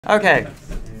Okay,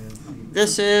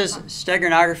 this is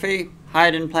Steganography,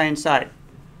 hide in plain sight.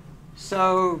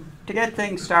 So to get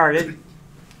things started,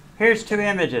 here's two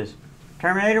images,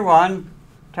 Terminator 1,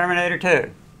 Terminator 2.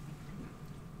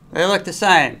 They look the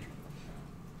same.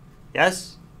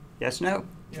 Yes? Yes, no?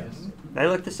 Yes. They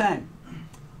look the same.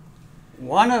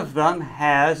 One of them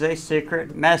has a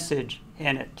secret message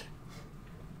in it.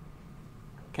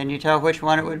 Can you tell which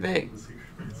one it would be?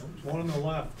 One on the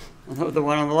left. The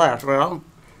one on the left. Well,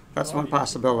 that's one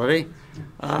possibility.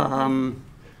 Now,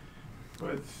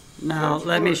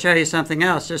 let me show you something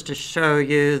else, just to show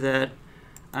you that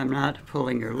I'm not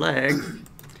pulling your leg.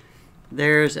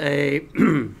 There's a,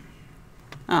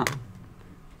 oh,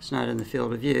 it's not in the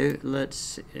field of view.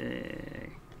 Let's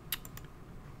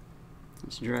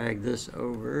drag this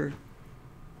over,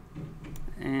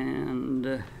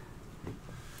 and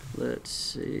let's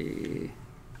see.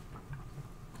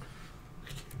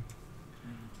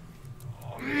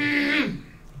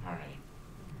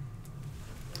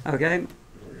 Okay.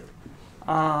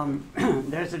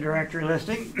 There's the directory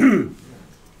listing.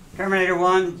 Terminator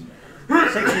 1,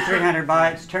 6,300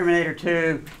 bytes. Terminator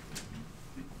 2,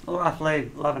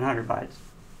 roughly 1,100 bytes,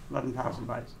 11,000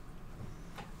 bytes.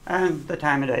 And the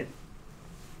time and date.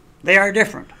 They are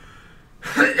different.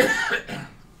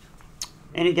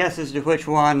 Any guesses to which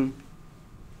one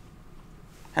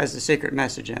has the secret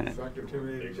message in it?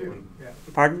 Terminator 2. Yeah.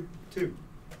 Pardon? 2.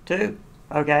 2?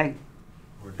 Okay.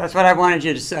 That's what I wanted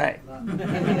you to say.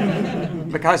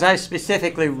 Because I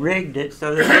specifically rigged it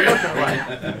so that it would look that way.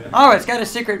 Oh, it's got a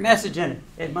secret message in it.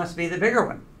 It must be the bigger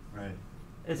one. Right.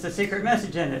 It's the secret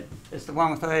message in it. It's the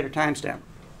one with the later timestamp.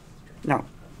 No.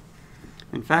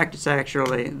 In fact, it's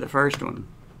actually the first one.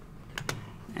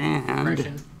 And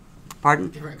Compression?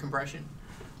 Pardon? Different compression?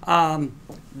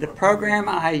 The program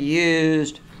I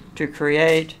used to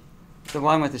create the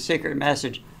one with the secret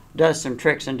message does some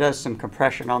tricks and does some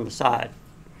compression on the side.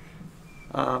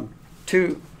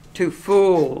 To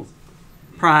fool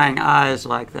prying eyes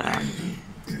like that.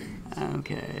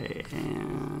 Okay,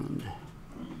 and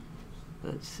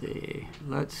let's see.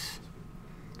 Let's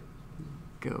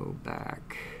go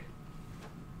back.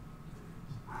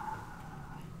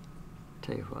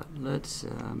 Tell you what, let's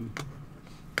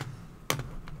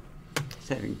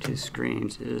having two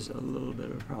screens is a little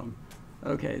bit of a problem.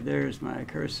 Okay, there's my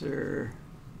cursor.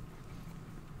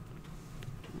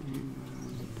 And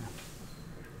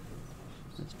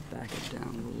let's back it down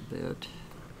a little bit.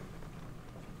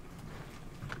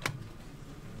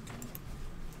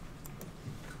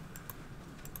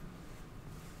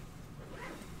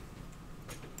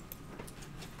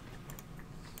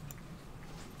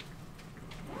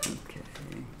 Okay.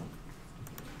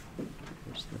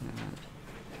 There's that.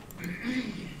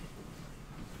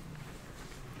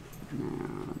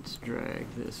 Now let's drag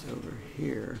this over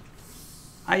here.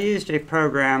 I used a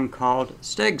program called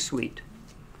StegSuite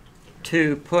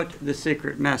to put the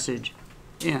secret message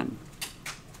in.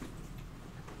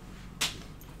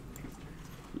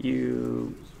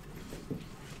 You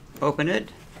open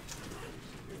it.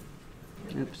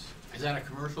 Oops. Is that a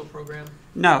commercial program?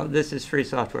 No, this is free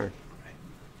software.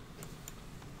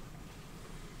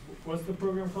 What's the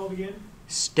program called again?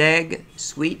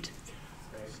 StegSuite.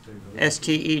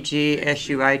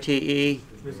 StegSuite.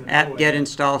 App get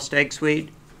install StegSuite.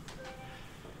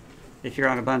 If you're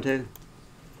on Ubuntu.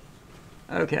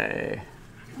 Okay.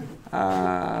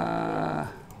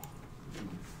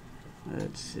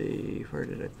 Let's see, where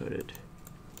did I put it?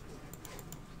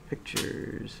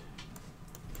 Pictures,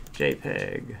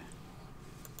 JPEG,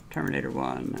 Terminator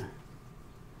 1.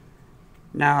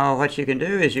 Now what you can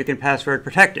do is you can password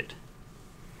protect it.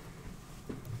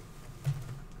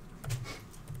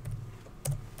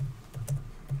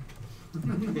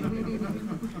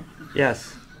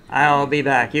 Yes, I'll be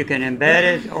back. You can embed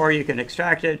it or you can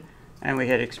extract it, and we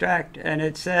hit extract, and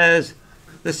it says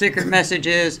the secret message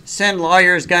is send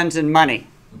lawyers, guns, and money.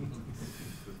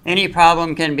 Any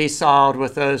problem can be solved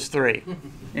with those three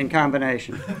in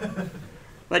combination.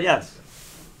 But yes,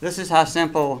 this is how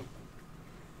simple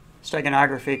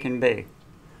steganography can be.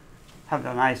 Have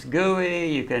a nice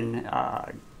GUI. You can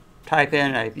type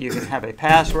in you can have a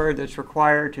password that's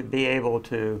required to be able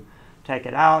to take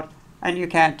it out, and you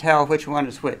can't tell which one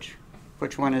is which.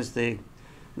 Which one is the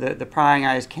prying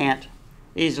eyes can't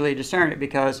easily discern it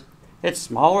because it's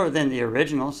smaller than the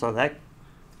original, so that,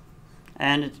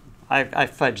 and I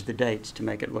fudged the dates to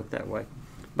make it look that way.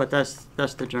 But that's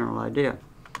the general idea.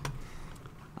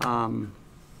 And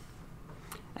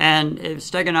if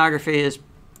steganography is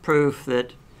proof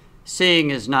that seeing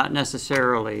is not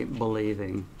necessarily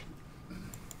believing.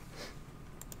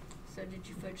 So did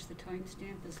you fetch the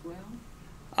timestamp as well?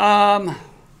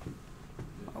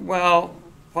 Well,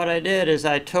 what I did is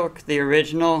I took the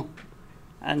original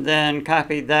and then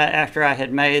copied that after I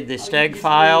had made the steg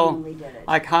file.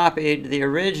 I copied the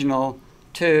original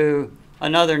to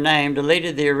another name,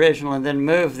 deleted the original, and then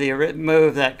moved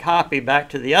that copy back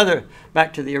to the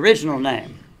original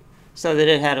name, so that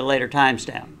it had a later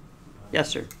timestamp. Yes,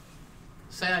 sir.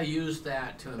 Say I used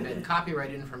that to embed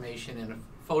copyright information in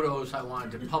photos I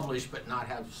wanted to publish but not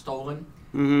have stolen.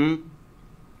 Mm-hmm.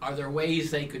 Are there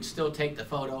ways they could still take the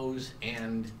photos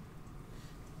and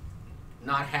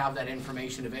not have that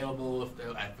information available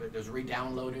if it was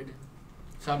re-downloaded?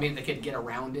 So I mean, they could get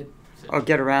around it. Or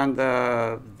get around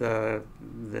the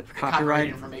copyright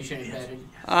information embedded.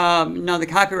 No, the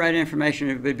copyright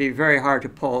information would be very hard to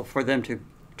pull for them to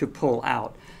pull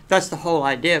out. That's the whole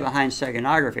idea behind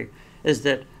steganography, is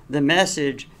that the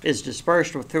message is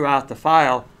dispersed throughout the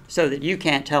file so that you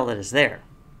can't tell that it's there.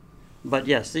 But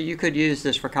yes, so you could use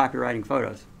this for copywriting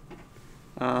photos.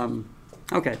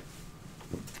 Okay.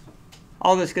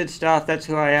 All this good stuff, that's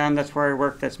who I am, that's where I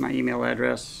work, that's my email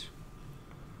address.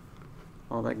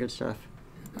 All that good stuff.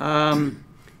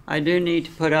 I do need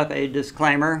to put up a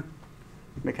disclaimer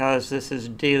because this is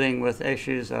dealing with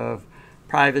issues of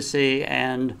privacy,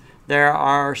 and there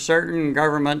are certain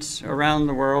governments around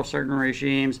the world, certain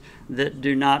regimes that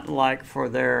do not like for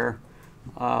their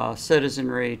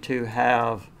citizenry to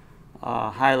have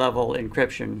high-level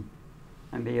encryption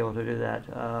and be able to do that.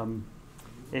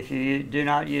 If you do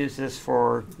not use this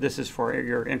this is for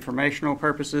your informational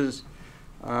purposes.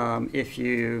 If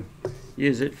you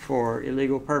use it for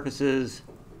illegal purposes,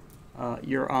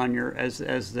 you're on your,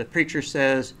 as the preacher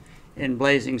says in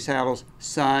Blazing Saddles,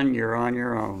 son, you're on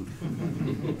your own.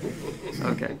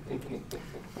 Okay.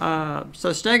 So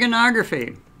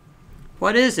steganography,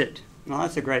 what is it? Well,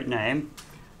 that's a great name.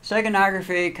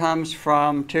 Steganography comes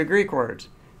from two Greek words.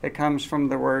 It comes from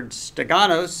the word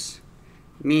steganos,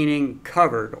 meaning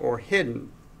covered or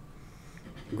hidden.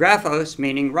 Graphos,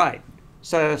 meaning write.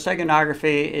 So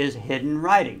steganography is hidden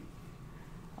writing.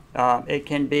 It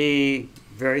can be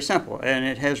very simple, and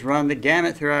it has run the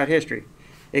gamut throughout history.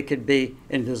 It could be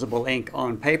invisible ink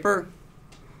on paper,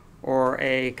 or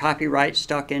a copyright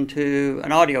stuck into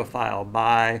an audio file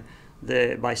by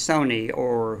Sony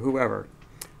or whoever.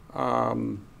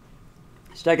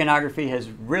 Steganography has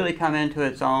really come into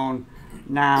its own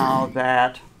now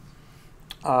that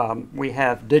we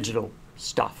have digital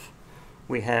stuff.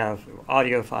 We have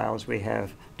audio files, we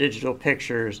have digital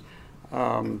pictures,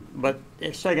 but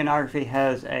steganography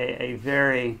has a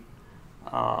very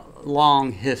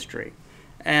long history.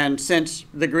 And since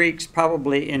the Greeks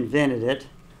probably invented it,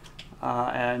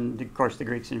 and of course the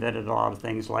Greeks invented a lot of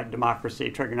things like democracy,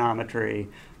 trigonometry,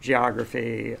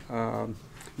 geography,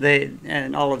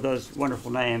 and all of those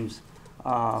wonderful names,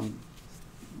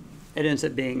 it ends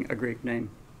up being a Greek name.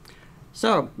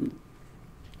 So,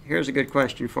 here's a good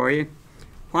question for you.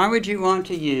 Why would you want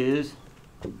to use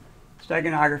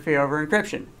steganography over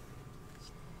encryption?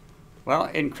 Well,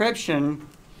 encryption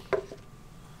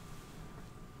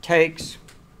takes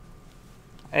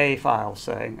a file,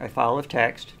 say, a file of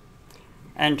text,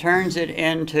 and turns it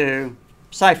into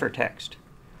ciphertext,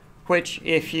 which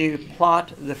if you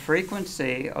plot the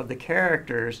frequency of the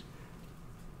characters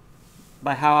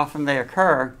by how often they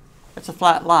occur, it's a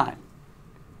flat line.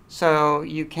 So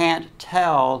you can't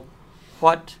tell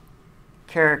what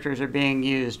characters are being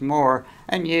used more,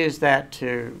 and use that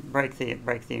to break the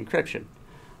encryption.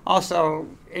 Also,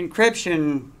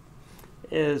 encryption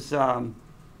is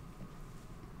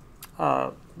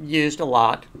used a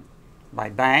lot by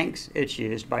banks. It's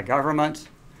used by governments,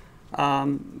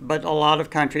 but a lot of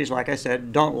countries, like I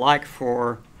said, don't like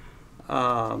for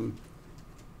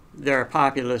their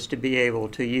populace to be able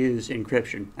to use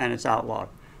encryption, and it's outlawed.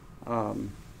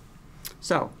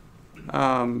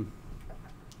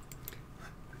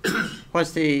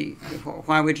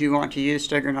 Why would you want to use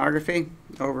steganography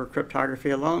over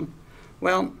cryptography alone?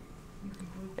 Well,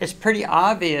 it's pretty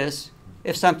obvious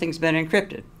if something's been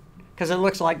encrypted, because it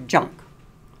looks like junk.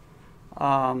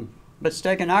 But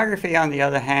steganography, on the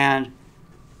other hand,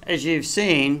 as you've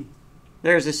seen,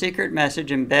 there's a secret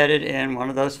message embedded in one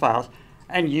of those files,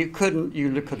 and you could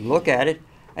look at it,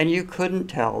 and you couldn't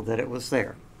tell that it was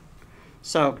there.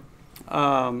 So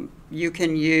you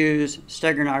can use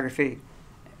steganography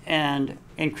and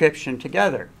encryption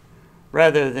together.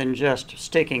 Rather than just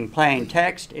sticking plain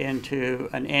text into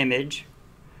an image,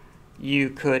 you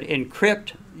could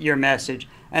encrypt your message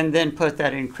and then put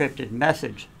that encrypted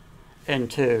message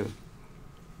into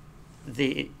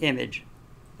the image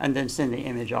and then send the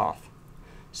image off.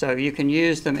 So you can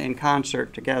use them in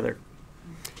concert together.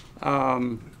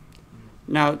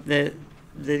 Now, the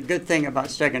good thing about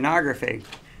steganography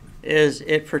is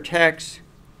it protects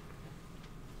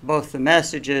both the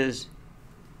messages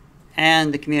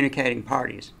and the communicating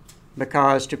parties,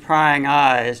 because to prying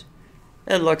eyes,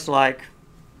 it looks like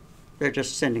they're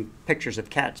just sending pictures of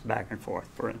cats back and forth,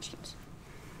 for instance.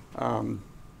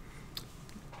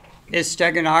 Is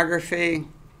steganography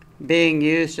being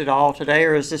used at all today,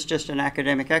 or is this just an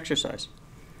academic exercise?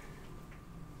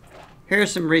 Here are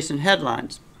some recent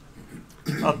headlines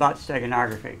about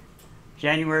steganography.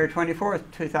 January 24th,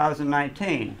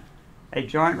 2019, a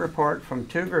joint report from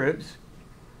 2 groups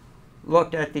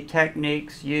looked at the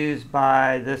techniques used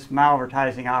by this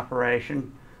malvertising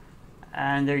operation,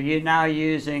 and they're now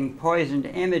using poisoned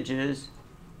images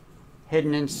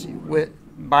hidden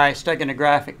by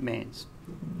steganographic means.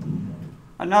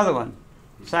 Another one,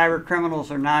 cyber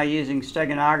criminals are now using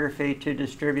steganography to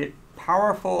distribute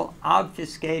powerful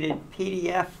obfuscated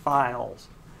PDF files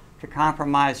to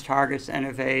compromise targets and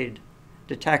evade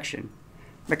detection,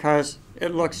 because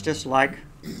it looks just like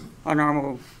a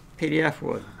normal PDF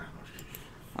would.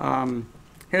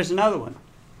 Here's another one.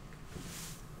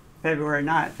 February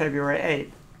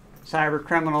 8th. Cyber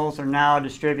criminals are now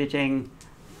distributing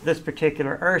this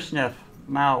particular ersniff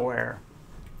malware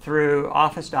through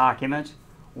Office documents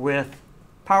with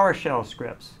PowerShell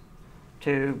scripts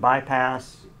to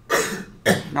bypass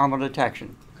normal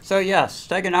detection. So yes,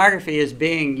 steganography is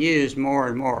being used more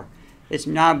and more. It's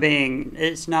now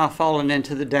fallen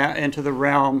into the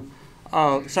realm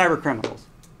of cyber criminals.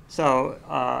 So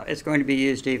it's going to be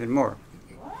used even more.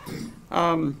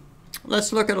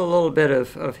 Let's look at a little bit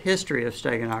of history of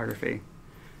steganography.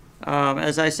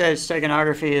 As I said,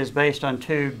 steganography is based on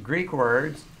 2 Greek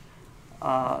words.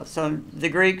 So the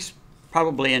Greeks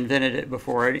probably invented it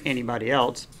before anybody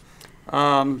else.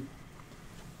 One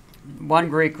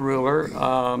Greek ruler,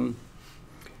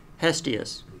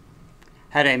 Hestius,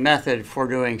 had a method for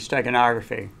doing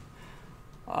steganography.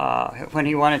 When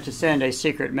he wanted to send a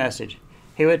secret message,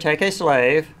 he would take a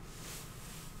slave,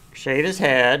 shave his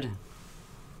head,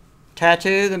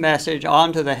 tattoo the message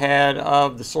onto the head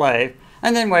of the slave,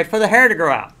 and then wait for the hair to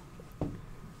grow out,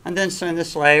 and then send the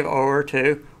slave over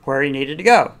to where he needed to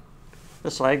go.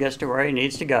 The slave gets to where he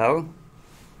needs to go,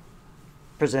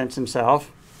 presents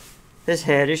himself, his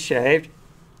head is shaved,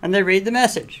 and they read the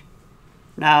message.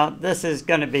 Now, this is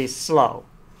going to be slow,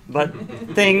 but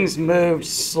things moved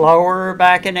slower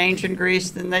back in ancient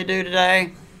Greece than they do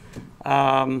today.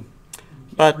 Pardon?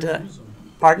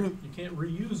 You can't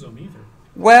reuse them either.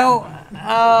 Well,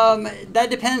 that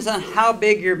depends on how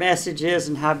big your message is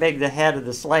and how big the head of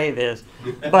the slave is.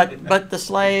 But the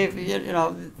slave,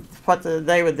 what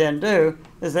they would then do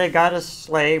is they got a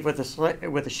slave with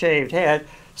a shaved head,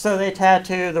 so they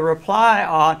tattoo the reply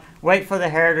on, wait for the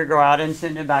hair to grow out, and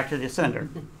send it back to the sender.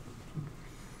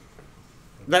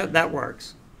 That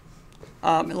works.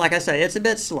 Like I say, it's a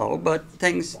bit slow, but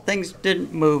things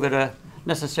didn't move at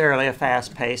necessarily a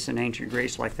fast pace in ancient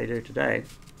Greece like they do today.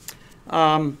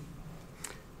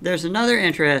 There's another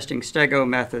interesting stego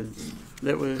method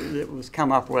that was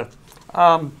come up with.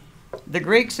 The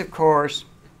Greeks, of course,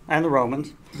 and the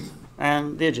Romans,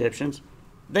 and the Egyptians,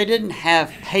 they didn't have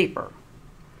paper.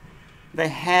 They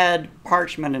had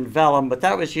parchment and vellum, but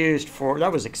that was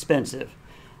expensive,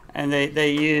 and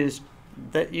they used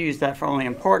that for only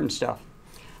important stuff.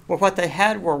 Well, what they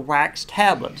had were wax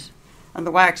tablets, and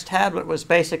the wax tablet was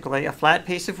basically a flat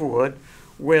piece of wood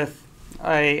with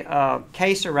a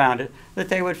case around it that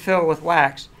they would fill with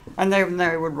wax, and they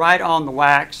would write on the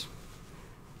wax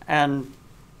and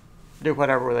do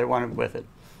whatever they wanted with it.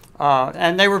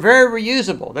 And they were very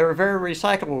reusable. They were very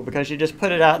recyclable, because you just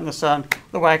put it out in the sun,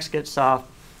 the wax gets soft,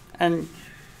 and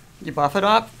you buff it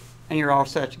up, and you're all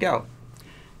set to go.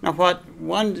 Now, what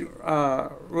one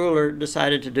ruler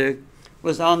decided to do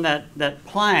was on that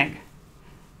plank,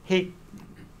 he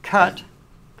cut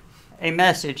a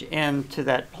message into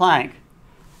that plank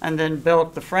and then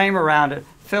built the frame around it,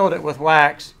 filled it with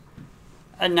wax,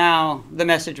 and now the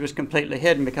message was completely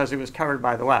hidden because it was covered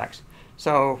by the wax.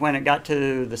 So when it got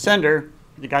to the sender,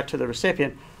 it got to the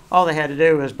recipient, all they had to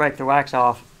do was break the wax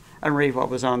off and read what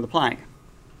was on the plank.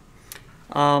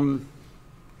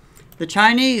 The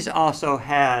Chinese also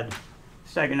had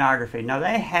steganography. Now,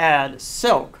 they had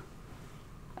silk,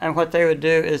 and what they would do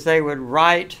is they would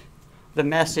write the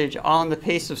message on the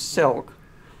piece of silk,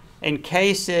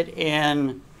 encase it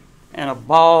in a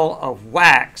ball of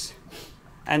wax,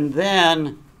 and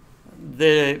then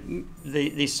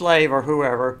the slave or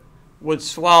whoever would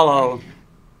swallow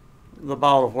the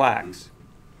ball of wax.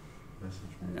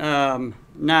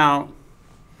 Now,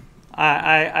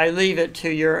 I leave it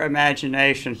to your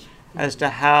imagination as to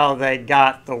how they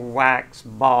got the wax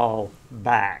ball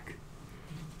back.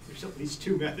 There's at least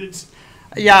 2 methods.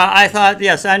 Yeah, I thought,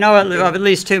 yes, I know of at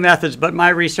least two methods, but my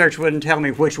research wouldn't tell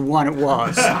me which one it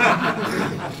was.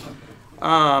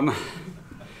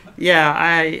 Yeah,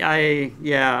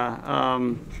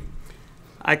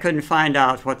 I couldn't find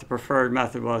out what the preferred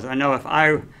method was. I know if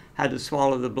I had to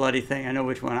swallow the bloody thing, I know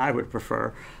which one I would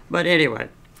prefer. But anyway,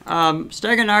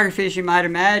 steganography, as you might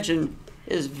imagine,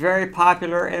 is very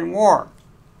popular in war,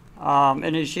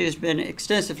 and it's been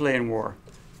extensively in war.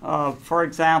 For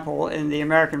example, in the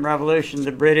American Revolution,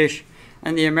 the British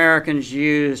and the Americans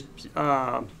used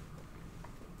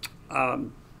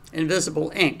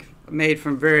invisible ink made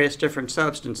from various different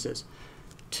substances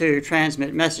to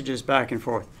transmit messages back and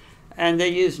forth. And they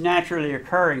used naturally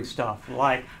occurring stuff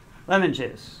like lemon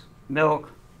juice,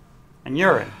 milk, and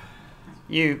urine.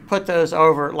 You put those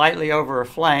lightly over a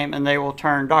flame and they will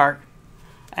turn dark.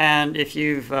 And if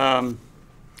you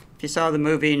saw the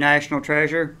movie National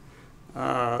Treasure,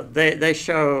 they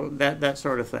show that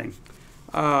sort of thing.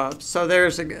 So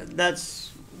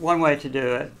that's one way to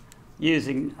do it,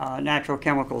 using natural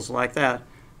chemicals like that.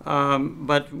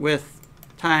 But with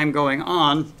time going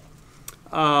on,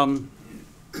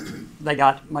 they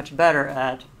got much better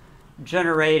at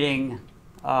generating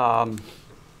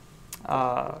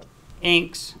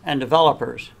inks and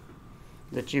developers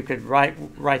that you could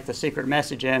write the secret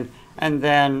message in and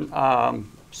then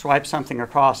swipe something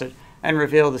across it and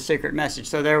reveal the secret message.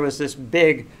 So there was this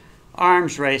big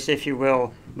arms race, if you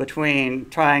will, between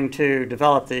trying to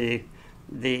develop the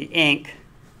ink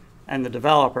and the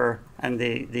developer and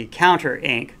the counter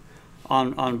ink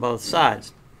on both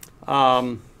sides.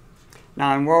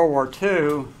 Now in World War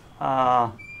II,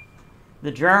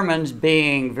 the Germans,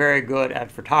 being very good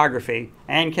at photography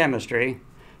and chemistry,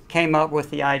 came up with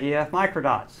the idea of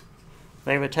microdots.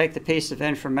 They would take the piece of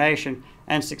information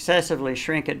and successively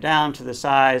shrink it down to the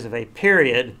size of a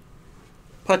period,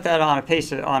 put that on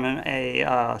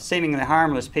a seemingly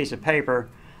harmless piece of paper,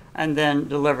 and then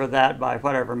deliver that by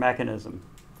whatever mechanism.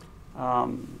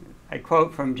 A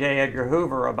quote from J. Edgar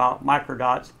Hoover about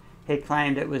microdots: he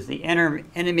claimed it was the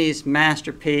enemy's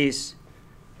masterpiece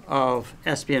of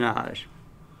espionage.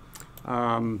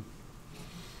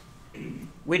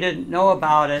 We didn't know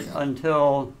about it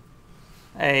until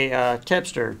a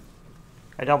tipster,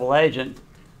 a double agent,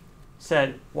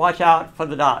 said, "Watch out for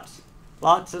the dots.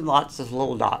 Lots and lots of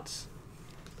little dots."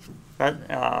 But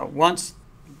once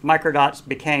microdots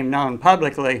became known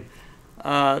publicly,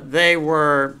 they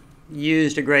were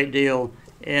used a great deal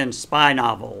in spy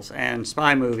novels and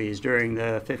spy movies during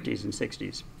the 50s and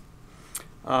 60s.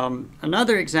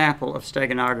 Another example of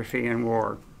steganography in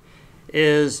war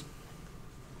is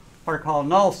what are called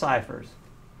null ciphers.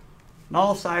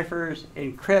 Null ciphers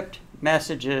encrypt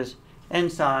messages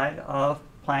inside of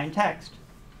plain text.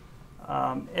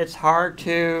 It's hard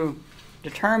to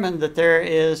determine that there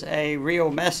is a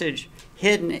real message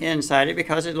hidden inside it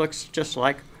because it looks just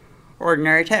like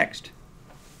ordinary text.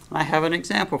 I have an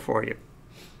example for you.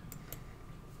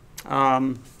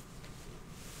 Up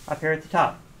here at the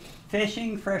top.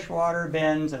 Fishing, freshwater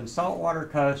bins, and saltwater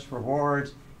coast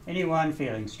rewards anyone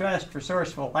feeling stressed.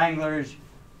 Resourceful anglers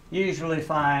usually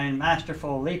find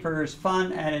masterful leapers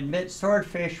fun and admit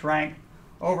swordfish rank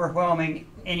overwhelming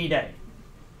any day.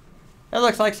 It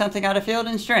looks like something out of Field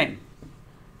and Stream,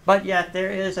 but yet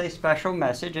there is a special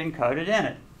message encoded in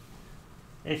it.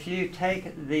 If you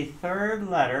take the third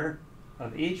letter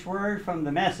of each word from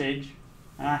the message,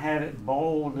 and I have it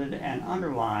bolded and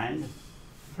underlined,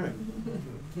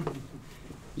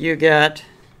 you get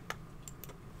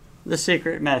the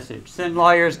secret message: send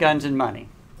lawyers, guns, and money.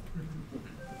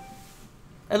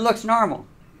 It looks normal.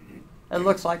 It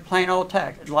looks like plain old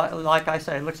text. Like I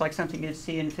say, it looks like something you'd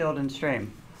see in Field and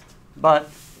Stream.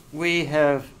 But we've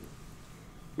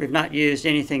not used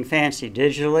anything fancy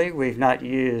digitally. We've not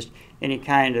used any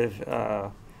kind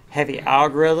of heavy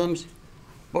algorithms.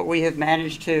 But we have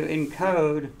managed to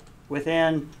encode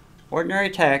within ordinary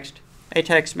text a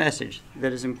text message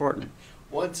that is important.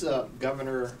 Once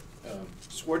Governor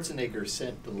Schwarzenegger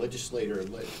sent the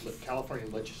California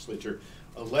legislature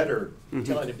a letter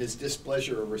telling him his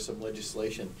displeasure over some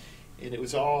legislation, and it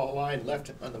was all a line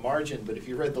left on the margin, but if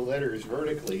you read the letters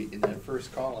vertically in that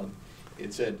first column,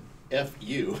 it said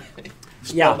F-U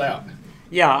spelled out.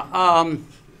 Yeah.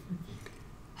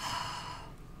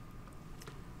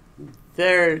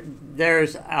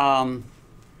 There's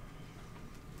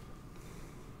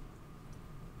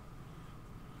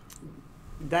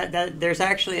there's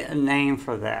actually a name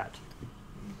for that,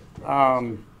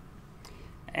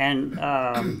 and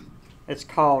it's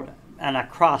called an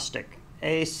acrostic,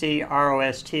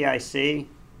 A-C-R-O-S-T-I-C,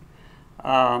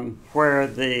 where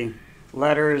the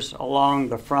letters along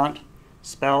the front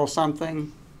spell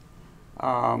something.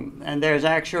 And there's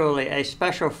actually a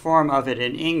special form of it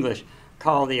in English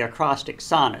called the acrostic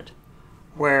sonnet,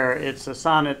 where it's a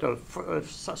sonnet of,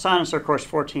 sonnets are of course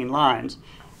 14 lines,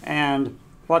 and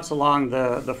what's along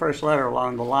the first letter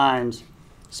along the lines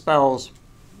spells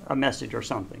a message or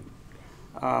something.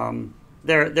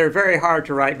 They're very hard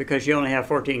to write because you only have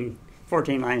 14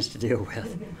 lines to deal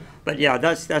with. But yeah,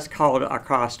 that's called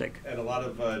acrostic. And a lot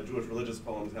of Jewish religious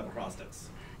poems have acrostics.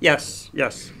 Yes,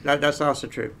 that's also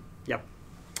true. Yep.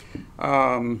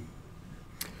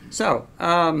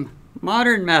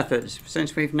 Modern methods,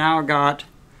 since we've now got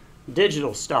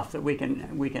digital stuff that we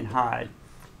can hide.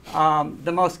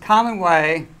 The most common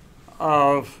way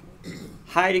of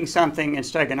hiding something in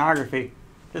steganography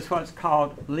is what's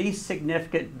called least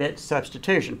significant bit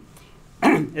substitution.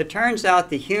 It turns out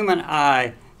the human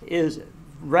eye is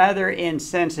rather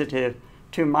insensitive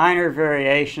to minor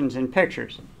variations in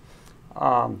pictures.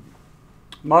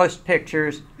 Most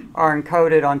pictures are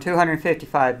encoded on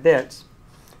 255 bits.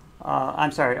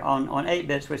 On 8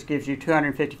 bits, which gives you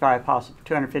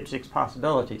 256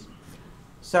 possibilities.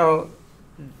 So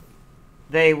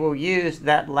they will use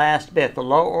that last bit, the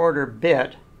low order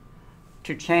bit,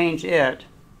 to change it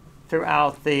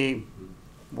throughout the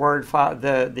word file,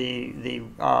 the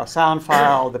sound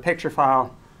file, the picture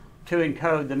file, to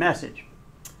encode the message.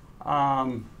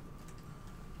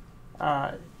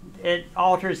 It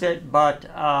alters it, but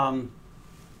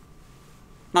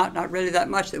not really that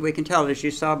much that we can tell, as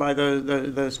you saw by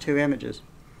those two images.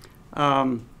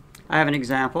 I have an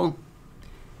example.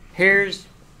 Here's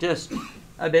just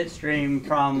a bit stream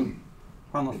from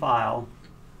a file,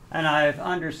 and I've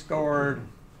underscored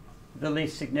the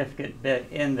least significant bit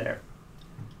in there.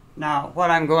 Now, what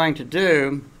I'm going to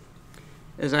do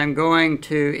is I'm going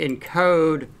to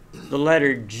encode the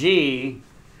letter G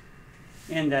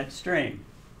in that stream.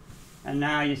 And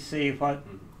now you see what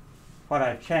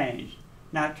I've changed.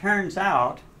 Now, it turns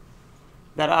out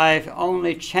that I've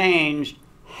only changed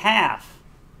half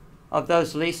of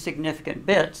those least significant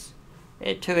bits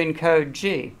to encode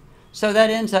G. So that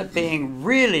ends up being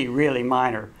really, really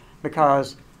minor,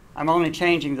 because I'm only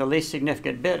changing the least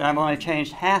significant bit, and I've only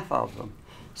changed half of them.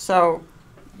 So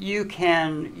you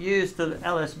can use the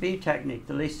LSB technique,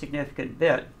 the least significant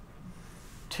bit,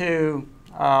 to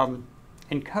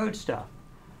encode stuff.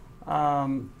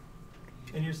 And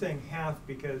you're saying half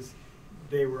because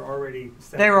they were already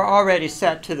set. They were already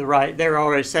set to the right. They were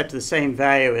already set to the same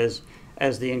value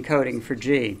as the encoding for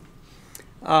G.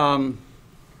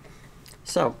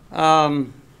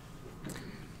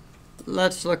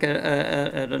 Let's look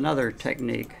at another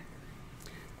technique.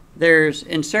 There's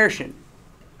insertion.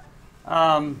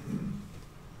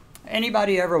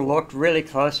 Anybody ever looked really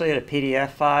closely at a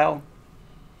PDF file?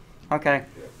 Okay.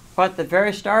 But at the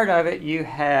very start of it, you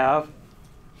have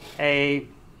a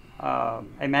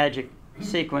magic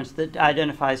sequence that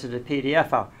identifies it as a PDF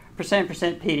file.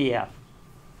 %% PDF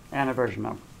and a version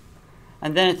number.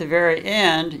 And then at the very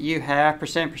end, you have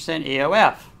 %%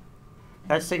 EOF.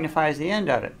 That signifies the end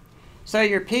of it. So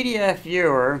your PDF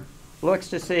viewer looks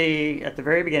to see at the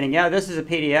very beginning, yeah, this is a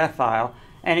PDF file,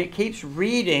 and it keeps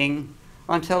reading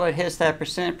until it hits that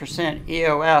 %%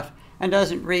 EOF and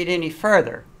doesn't read any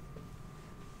further.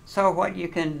 So what you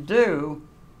can do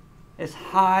is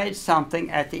hide something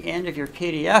at the end of your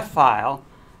PDF file,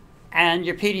 and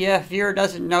your PDF viewer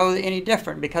doesn't know any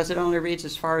different because it only reads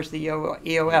as far as the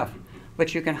EOF,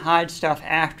 but you can hide stuff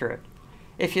after it.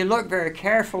 If you look very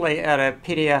carefully at a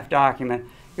PDF document,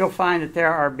 you'll find that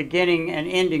there are beginning and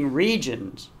ending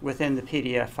regions within the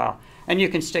PDF file, and you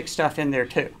can stick stuff in there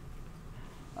too.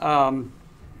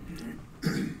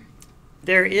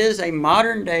 There is a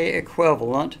modern day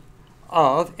equivalent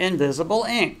of invisible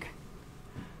ink.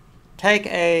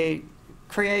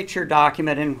 Create your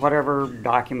document in whatever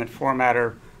document format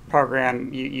or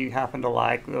program you happen to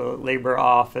like,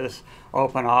 LibreOffice,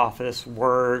 OpenOffice,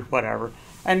 Word, whatever,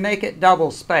 and make it double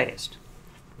spaced.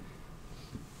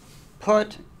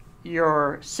 Put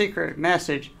your secret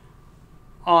message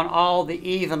on all the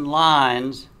even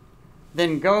lines,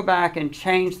 then go back and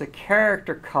change the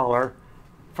character color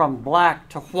from black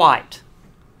to white.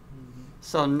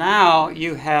 So now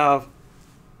you have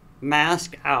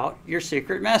masked out your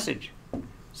secret message.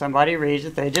 Somebody reads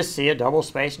it, they just see a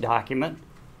double-spaced document.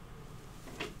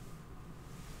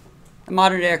 A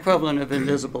modern-day equivalent of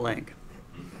invisible ink.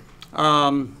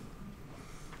 But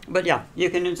yeah, you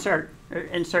can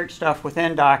insert stuff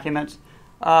within documents.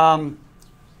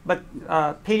 But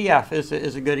PDF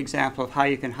is a good example of how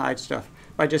you can hide stuff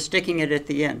by just sticking it at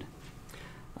the end.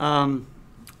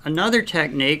 Another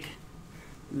technique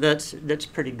that's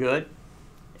pretty good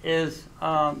is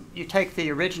you take the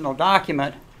original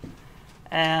document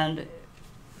and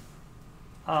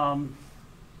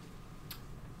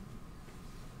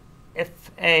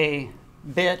if a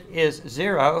bit is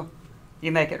 0,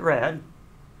 you make it red.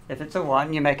 If it's a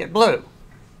 1, you make it blue.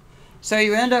 So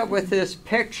you end up with this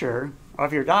picture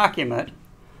of your document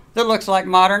that looks like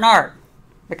modern art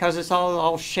because it's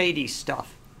all shady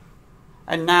stuff.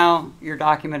 And now your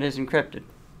document is encrypted.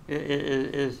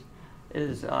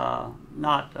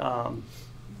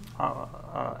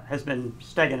 Has been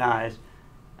steganized,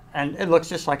 and it looks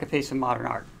just like a piece of modern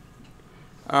art.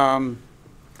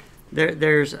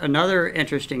 There's another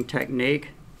interesting technique.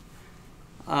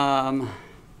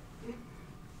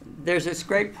 There's this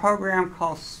great program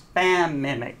called Spam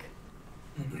Mimic.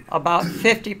 About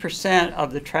 50%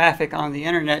 of the traffic on the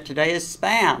internet today is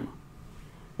spam.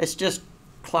 It just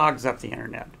clogs up the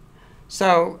internet.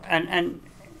 So, and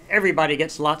everybody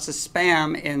gets lots of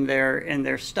spam in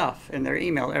their stuff, in their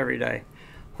email every day.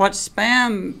 What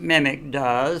Spam Mimic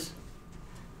does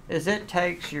is it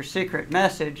takes your secret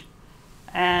message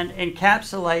and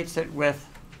encapsulates it with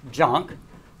junk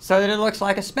so that it looks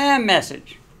like a spam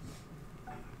message.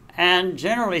 And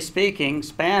generally speaking,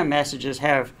 spam messages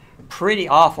have pretty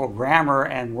awful grammar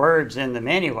and words in them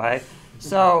anyway.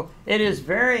 So it is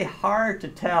very hard to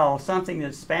tell something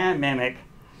that's Spam Mimic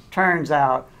turns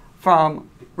out from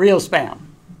real spam.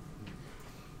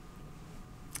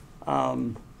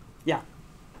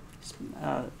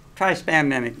 Try Spam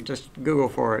Mimic, just Google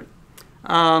for it.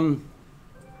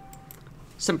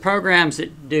 Some programs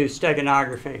that do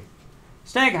steganography.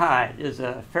 StegHide is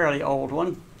a fairly old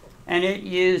one, and it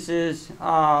uses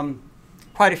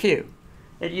quite a few.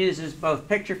 It uses both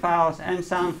picture files and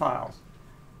sound files,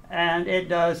 and it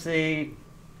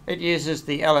uses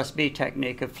the LSB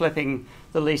technique of flipping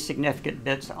the least significant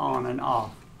bits on and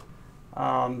off.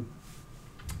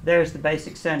 There's the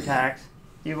basic syntax.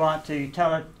 You want to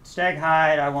tell it,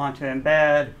 StegHide, I want to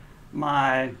embed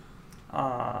my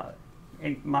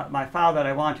my file that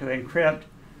I want to encrypt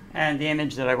and the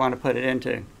image that I want to put it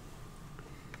into.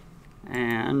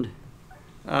 And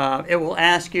it will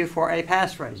ask you for a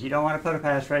passphrase. You don't want to put a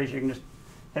passphrase, you can just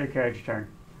hit a carriage turn.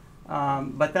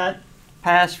 But that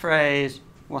passphrase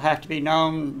will have to be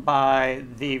known by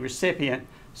the recipient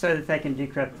so that they can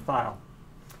decrypt the file.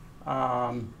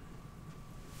 An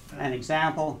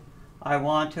example, I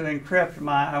want to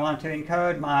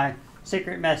encode my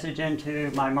secret message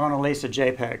into my Mona Lisa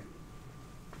JPEG.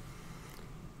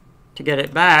 To get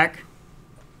it back,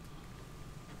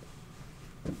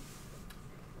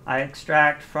 I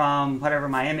extract from whatever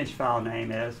my image file name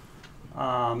is.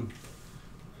 And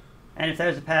if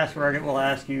there's a password, it will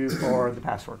ask you for the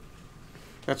password.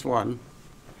 That's one.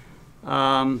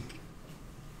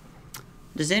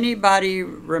 Does anybody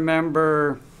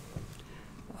remember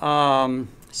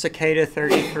Cicada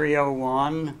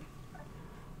 3301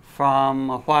 from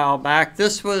a while back?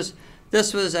 This was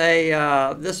a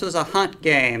hunt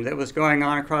game that was going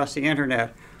on across the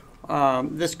internet.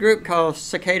 This group called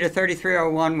Cicada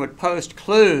 3301 would post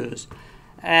clues,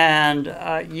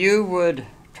 and you would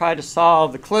try to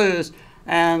solve the clues,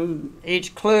 and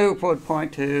each clue would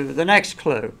point to the next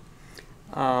clue.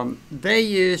 They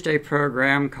used a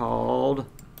program called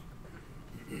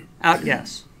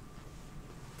Outguess.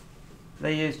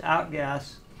 They used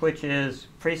Outguess, which is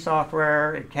free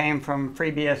software. It came from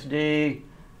FreeBSD.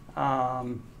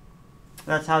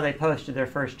 That's how they posted their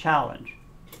first challenge,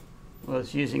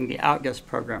 was using the Outguess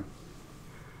program.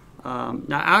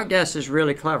 Now, Outguess is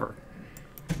really clever.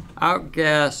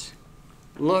 Outguess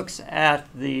looks at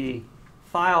the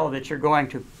file that you're going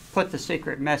to put the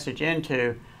secret message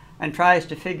into and tries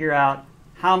to figure out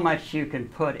how much you can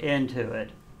put into it.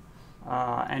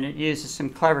 And it uses some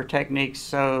clever techniques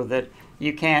so that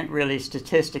you can't really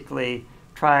statistically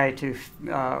try to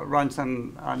run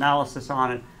some analysis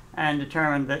on it and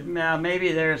determine that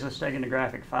maybe there's a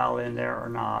steganographic file in there or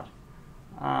not.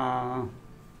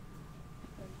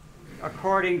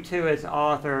 According to its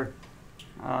author,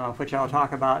 which I'll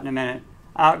talk about in a minute,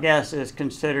 Outguess is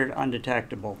considered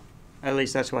undetectable. At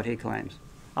least that's what he claims.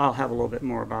 I'll have a little bit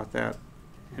more about that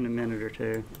in a minute or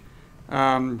two.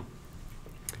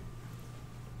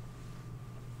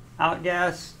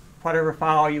 Outguess, whatever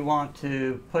file you want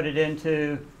to put it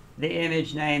into, the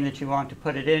image name that you want to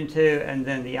put it into, and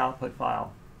then the output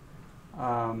file.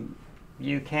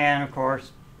 You can, of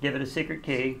course, give it a secret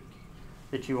key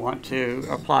that you want to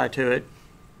apply to it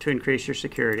to increase your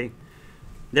security.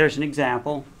 There's an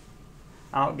example.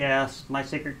 Outguess, my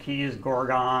secret key is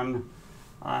Gorgon.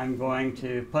 I'm going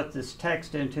to put this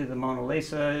text into the Mona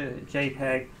Lisa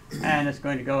JPEG, and it's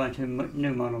going to go into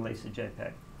new Mona Lisa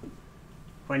JPEG.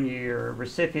 When your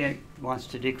recipient wants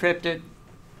to decrypt it,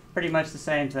 pretty much the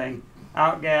same thing.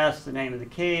 Outguess, the name of the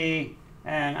key,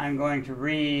 and I'm going to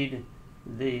read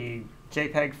the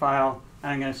JPEG file,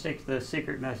 and I'm going to stick the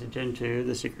secret message into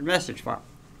the secret message file.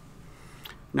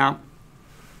 Now,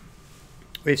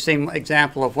 we've seen an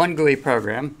example of one GUI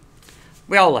program.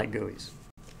 We all like GUIs.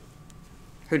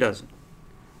 Who doesn't?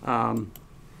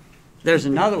 There's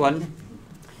another one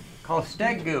called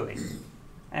StegGUI,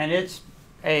 and it's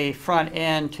a front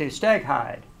end to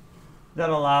StegHide that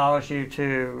allows you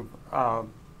to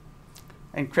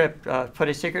encrypt, put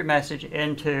a secret message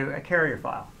into a carrier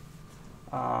file.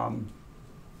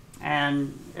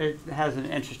 And it has an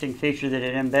interesting feature that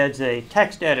it embeds a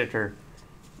text editor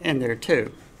in there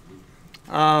too.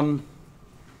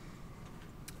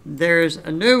 There's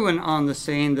a new one on the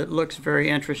scene that looks very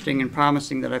interesting and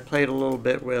promising that I played a little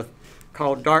bit with,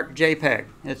 called Dark JPEG.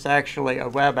 It's actually a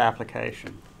web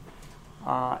application.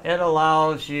 It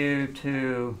allows you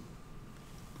to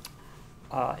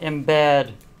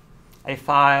embed a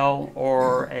file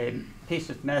or a piece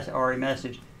of or a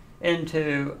message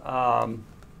into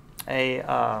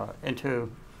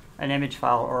into an image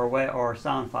file or a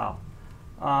sound file.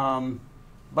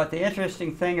 But the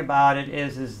interesting thing about it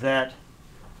is that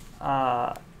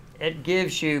it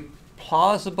gives you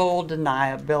plausible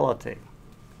deniability.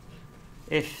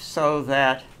 If so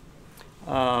that,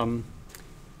 let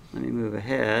me move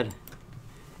ahead.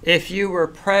 If you were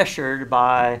pressured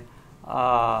by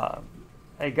a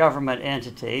government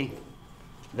entity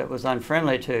that was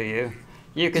unfriendly to you,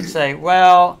 you could say,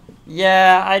 well,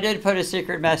 yeah, I did put a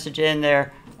secret message in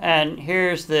there, and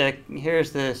here's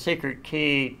the secret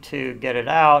key to get it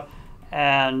out,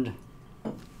 and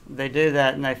they do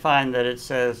that, and they find that it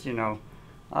says, you know,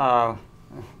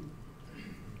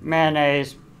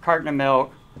 mayonnaise, carton of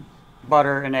milk,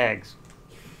 butter, and eggs.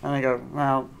 And they go,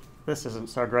 well, this isn't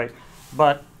so great.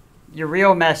 But your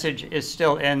real message is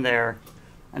still in there,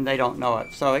 and they don't know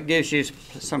it. So it gives you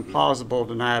some plausible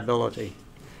deniability.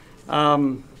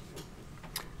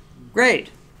 Great.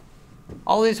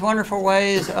 All these wonderful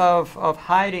ways of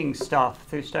hiding stuff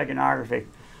through steganography.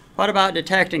 What about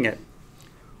detecting it?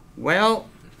 Well,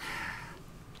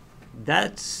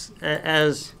 that's,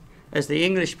 as the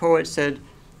English poet said,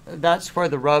 that's where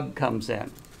the rub comes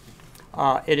in.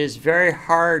 It is very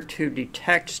hard to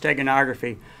detect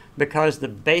steganography because the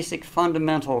basic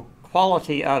fundamental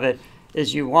quality of it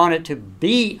is you want it to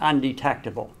be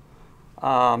undetectable.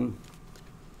 Now,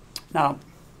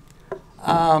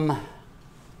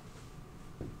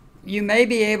 you may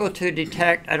be able to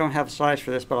detect, I don't have slides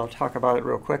for this, but I'll talk about it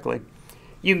real quickly.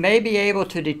 You may be able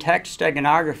to detect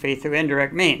steganography through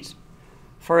indirect means.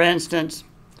 For instance,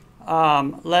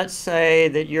 let's say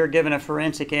that you're given a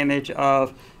forensic image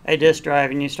of a disk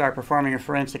drive and you start performing a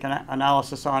forensic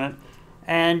analysis on it,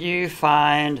 and you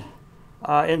find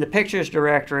in the pictures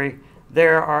directory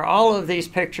there are all of these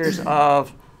pictures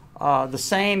of the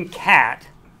same cat,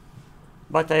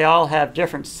 but they all have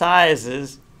different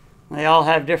sizes, and they all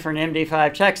have different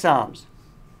MD5 checksums.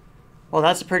 Well,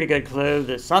 that's a pretty good clue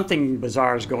that something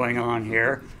bizarre is going on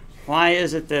here. Why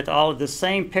is it that all of the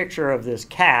same picture of this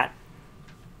cat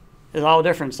is all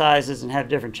different sizes and have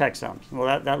different checksums?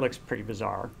 Well, that looks pretty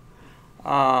bizarre.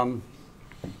 By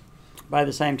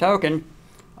the same token,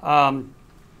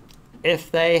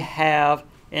 if they have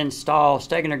installed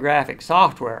steganographic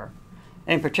software,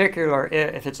 in particular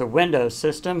if it's a Windows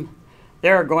system,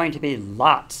 there are going to be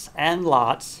lots and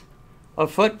lots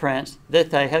of footprints that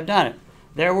they have done it.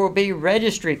 There will be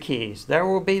registry keys. There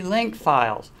will be link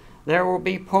files. There will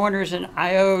be pointers in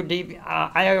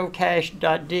iocache.db.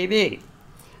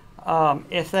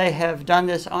 If they have done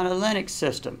this on a Linux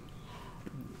system,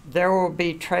 there will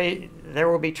be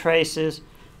traces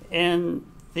in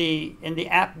the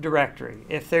app directory.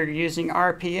 If they're using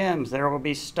RPMs, there will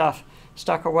be stuff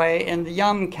stuck away in the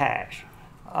yum cache.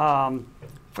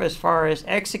 As far as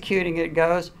executing it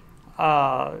goes,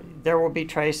 there will be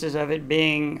traces of it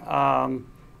being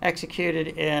executed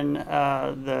in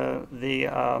the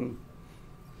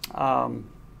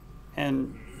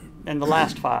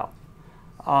last file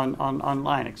on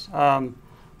Linux.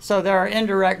 So there are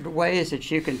indirect ways that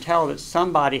you can tell that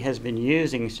somebody has been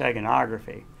using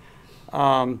steganography.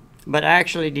 But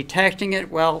actually detecting it,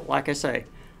 well, like I say,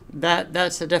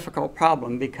 that's a difficult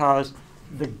problem because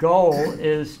the goal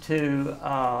is to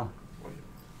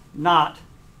not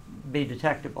be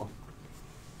detectable.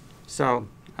 So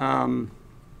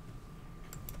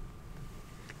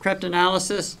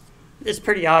cryptanalysis, it's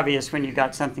pretty obvious when you've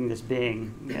got something that's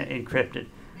being encrypted.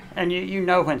 And you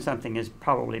know when something is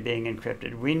probably being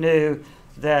encrypted. We knew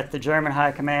that the German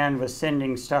High Command was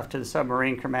sending stuff to the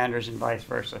submarine commanders and vice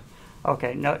versa.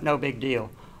 Okay, no big deal.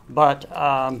 But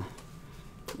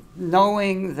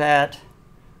knowing that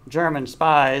German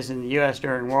spies in the U.S.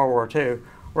 during World War II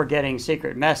were getting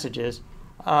secret messages,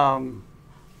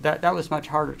 that was much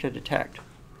harder to detect.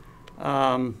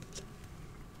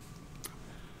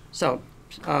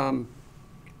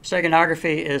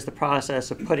 Steganography is the process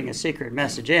of putting a secret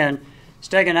message in.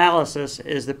 Steganalysis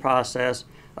is the process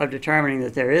of determining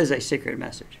that there is a secret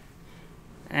message.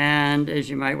 And as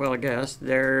you might well guess,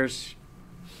 there's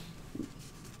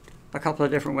a couple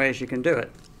of different ways you can do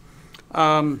it.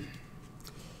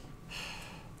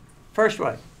 First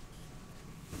way,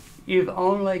 you've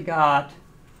only got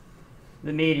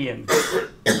the medium,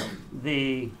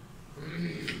 the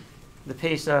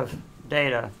piece of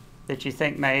data that you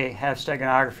think may have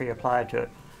steganography applied to it.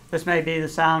 This may be the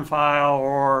sound file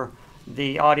or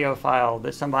the audio file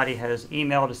that somebody has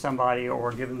emailed to somebody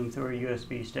or given them through a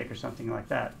USB stick or something like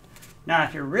that. Now,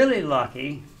 if you're really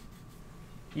lucky,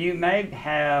 you may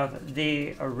have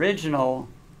the original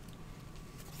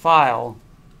file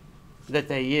that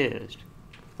they used.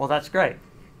 Well, that's great,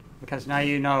 because now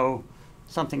you know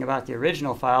something about the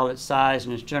original file, its size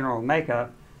and its general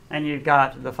makeup, and you've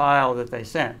got the file that they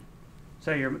sent.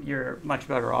 So you're much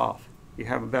better off. You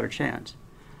have a better chance.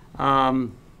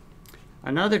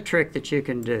 Another trick that you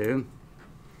can do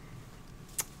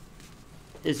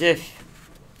is if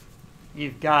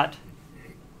you've got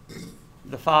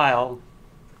the file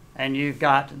and you've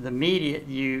got the media,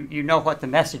 you know what the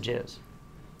message is.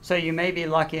 So you may be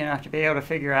lucky enough to be able to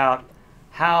figure out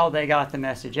how they got the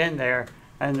message in there,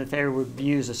 and that they would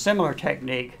use a similar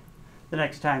technique the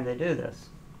next time they do this.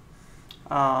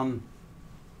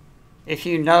 If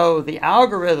you know the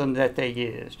algorithm that they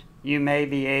used, you may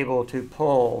be able to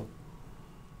pull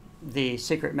the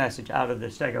secret message out of the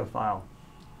Stego file.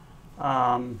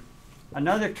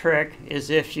 Another trick is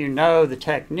if you know the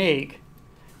technique,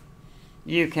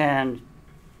 you can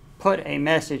put a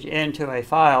message into a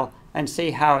file and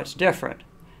see how it's different,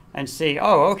 and see,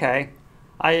 oh, okay,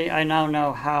 I now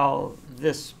know how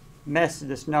this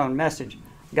known message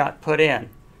got put in.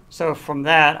 So from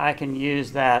that, I can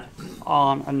use that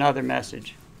on another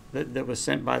message that was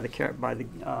sent by the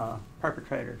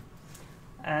perpetrator.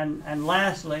 And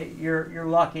lastly, you're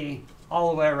lucky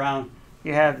all the way around.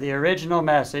 You have the original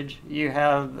message, you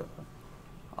have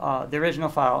the original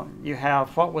file, you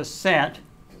have what was sent,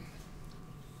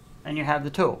 and you have the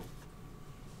tool.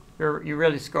 You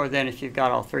really score then if you've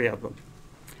got all three of them.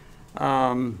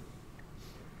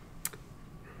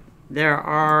 There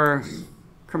are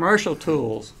commercial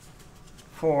tools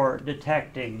for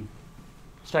detecting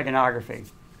steganography.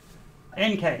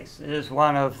 Encase is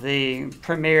one of the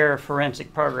premier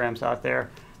forensic programs out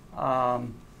there,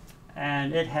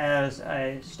 and it has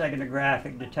a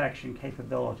steganographic detection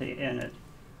capability in it.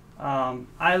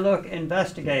 iLook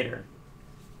Investigator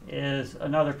is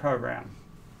another program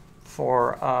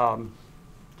for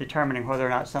determining whether or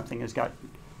not something has got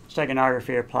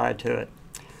steganography applied to it.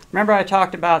 Remember I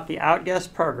talked about the Outguess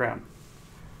program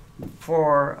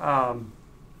for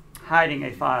hiding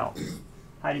a file,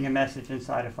 hiding a message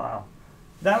inside a file.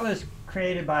 That was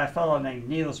created by a fellow named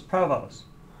Niels Provost.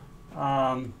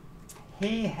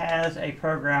 He has a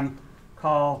program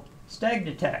called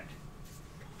StegDetect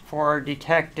for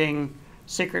detecting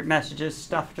secret messages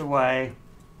stuffed away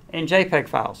in JPEG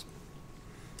files.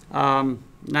 Now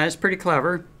it's pretty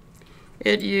clever.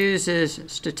 It uses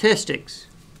statistics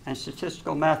and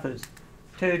statistical methods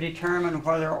to determine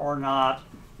whether or not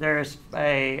there's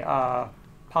a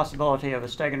possibility of a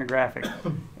steganographic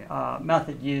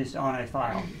method used on a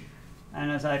file.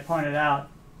 And as I pointed out,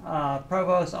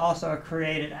 Provost also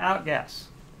created Outguess,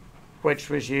 which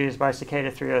was used by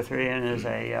Cicada 303 and is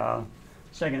a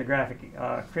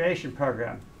steganographic creation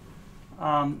program.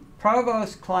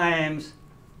 Provost claims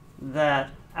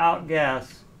that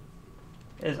Outguess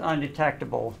is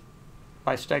undetectable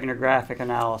by steganographic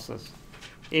analysis.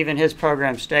 Even his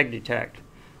program StegDetect.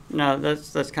 No,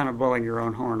 that's kind of blowing your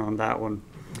own horn on that one.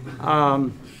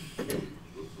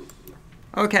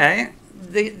 Okay,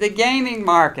 the gaming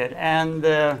market and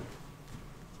the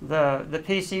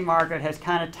PC market has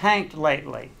kind of tanked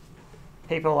lately.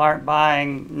 People aren't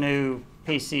buying new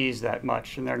PCs that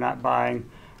much, and they're not buying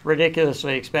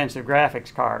ridiculously expensive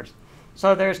graphics cards.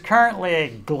 So there's currently a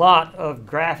glut of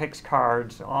graphics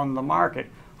cards on the market,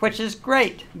 which is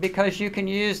great because you can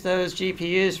use those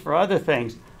GPUs for other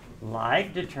things,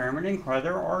 like determining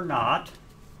whether or not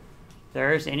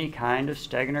there's any kind of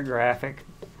steganographic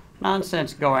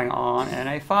nonsense going on in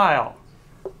a file.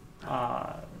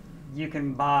 You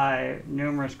can buy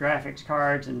numerous graphics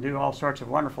cards and do all sorts of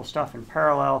wonderful stuff in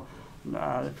parallel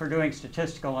for doing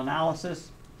statistical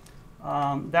analysis.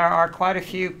 There are quite a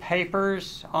few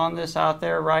papers on this out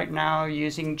there right now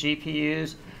using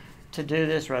GPUs to do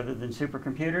this rather than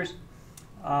supercomputers.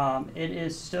 It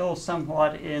is still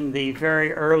somewhat in the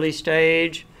very early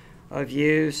stage of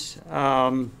use.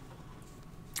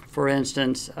 For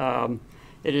instance,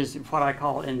 it is what I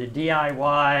call in the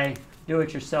DIY,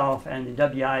 do-it-yourself, and the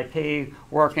WIP,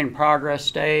 work in progress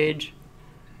stage.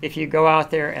 If you go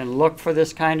out there and look for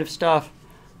this kind of stuff,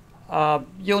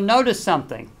 you'll notice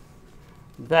something,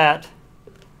 that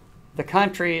the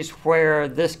countries where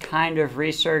this kind of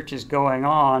research is going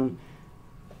on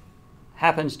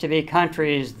happens to be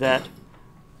countries that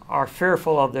are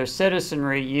fearful of their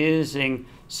citizenry using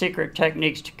secret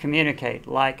techniques to communicate,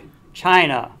 like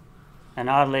China, and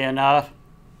oddly enough,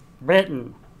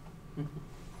 Britain.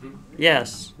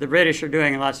 Yes, the British are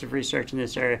doing lots of research in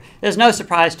this area. It's no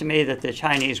surprise to me that the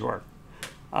Chinese were.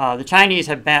 The Chinese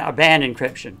have banned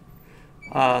encryption.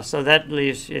 So that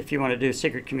leaves, if you want to do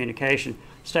secret communication,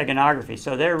 steganography.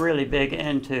 So they're really big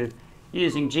into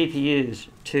using GPUs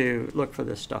to look for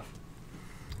this stuff.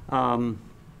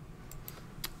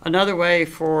 Another way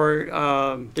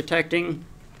for detecting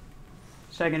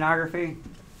steganography,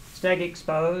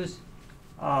 StegExpose.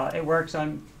 It works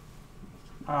on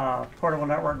portable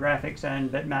network graphics and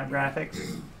bitmap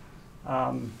graphics.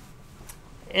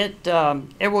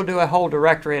 It will do a whole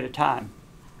directory at a time.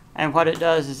 And what it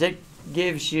does is it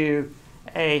gives you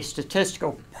a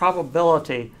statistical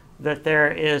probability that there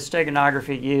is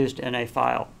steganography used in a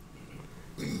file.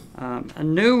 A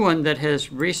new one that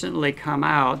has recently come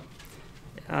out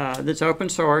that's open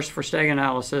source for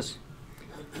steganalysis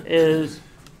is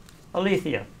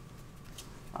Alethea.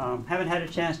 Haven't had a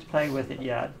chance to play with it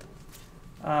yet.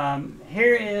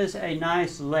 Here is a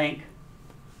nice link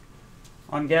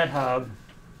on GitHub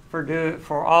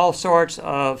for all sorts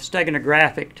of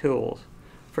steganographic tools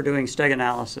for doing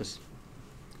steganalysis.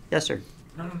 Yes, sir?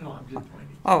 No, I'm just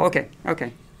pointing. Oh, okay,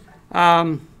 okay.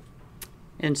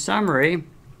 In summary,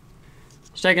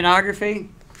 steganography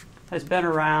has been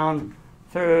around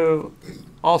through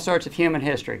all sorts of human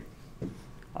history,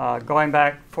 going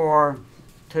back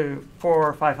 400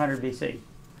 or 500 BC.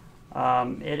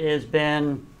 It has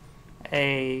been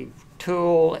a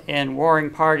tool in warring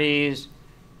parties,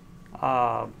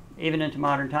 even into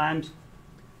modern times.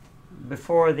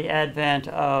 Before the advent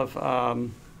of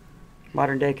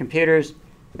modern-day computers,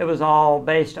 it was all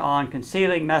based on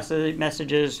concealing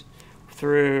messages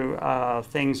through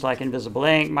things like invisible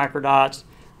ink, microdots.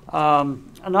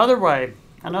 Another way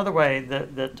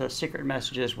that secret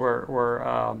messages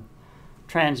were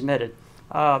transmitted.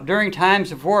 During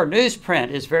times of war,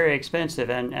 newsprint is very expensive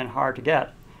and hard to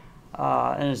get,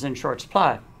 and is in short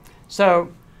supply.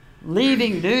 So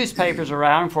leaving newspapers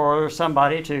around for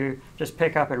somebody to just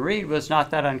pick up and read was not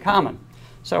that uncommon.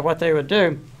 So what they would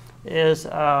do is, to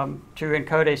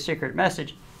encode a secret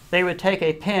message, they would take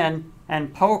a pen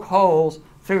and poke holes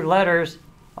through letters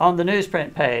on the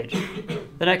newsprint page.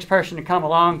 The next person to come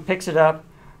along picks it up,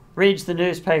 reads the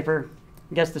newspaper,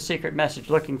 gets the secret message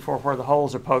looking for where the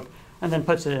holes are poked, and then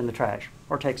puts it in the trash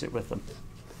or takes it with them.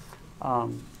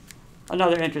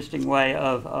 Another interesting way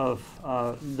of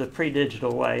the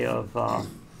pre-digital way of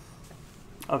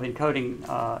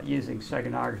encoding using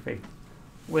steganography.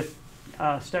 With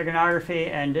steganography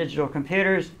and digital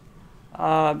computers,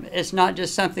 it's not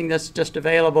just something that's just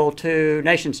available to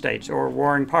nation states or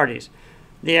warring parties.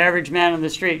 The average man on the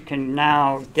street can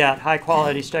now get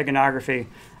high-quality steganography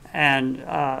and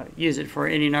use it for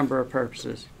any number of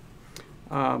purposes.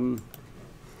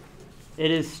 It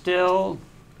is still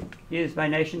used by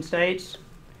nation states.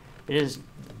 It has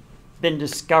been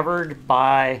discovered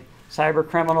by cyber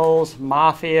criminals,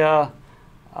 mafia,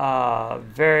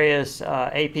 various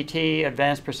APT,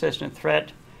 advanced persistent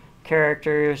threat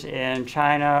characters in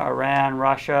China, Iran,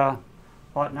 Russia,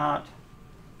 whatnot.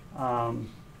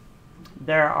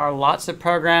 There are lots of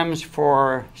programs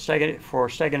for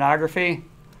steganography.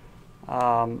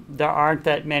 There aren't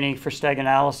that many for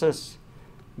steganalysis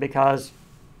because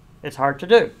it's hard to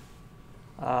do.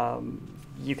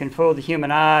 You can fool the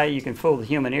human eye, you can fool the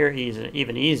human ear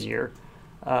even easier.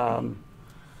 And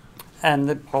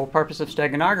the whole purpose of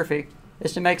steganography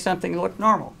is to make something look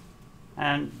normal.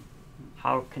 And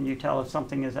how can you tell if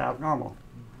something is abnormal?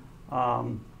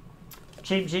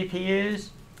 Cheap GPUs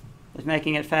is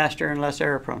making it faster and less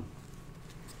error prone.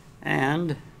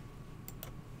 And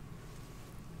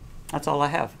that's all I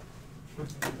have.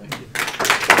 Thank you.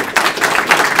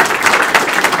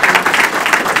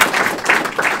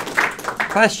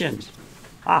 Questions?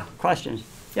 Questions.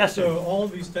 Yes, sir. So all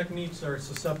of these techniques are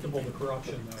susceptible to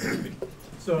corruption, though.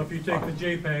 So if you take the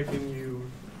JPEG and you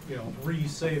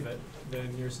re-save it,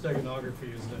 then your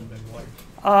steganography has then been wiped.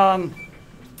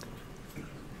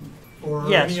 Or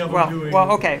Yes. any of them doing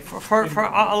well, okay. For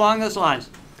along those lines,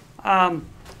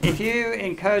 If you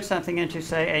encode something into,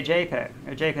 say, a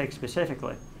JPEG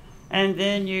specifically, and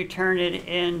then you turn it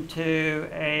into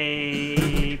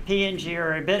a PNG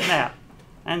or a bitmap,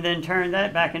 and then turn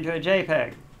that back into a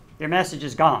JPEG, your message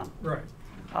is gone. Right.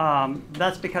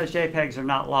 That's because JPEGs are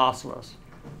not lossless.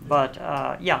 But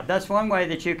yeah, that's one way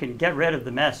that you can get rid of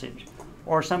the message,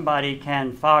 or somebody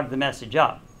can fog the message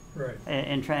up Right.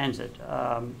 in transit.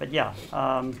 But yeah,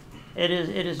 it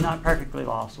is not perfectly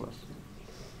lossless.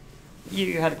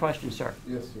 You had a question, sir.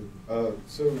 Yes, sir.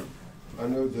 So I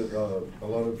know that a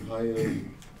lot of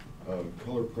high-end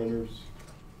color printers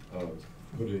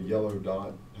put a yellow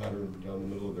dot pattern down the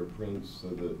middle of their prints so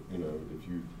that, you know, if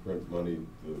you print money,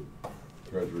 the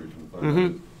Treasury can find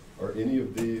it. Are any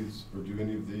of these, or do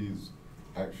any of these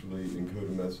actually encode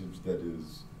a message that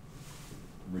is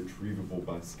retrievable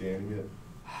by scanning it?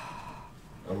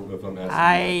 I don't know if I'm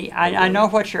asking. I know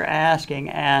what you're asking,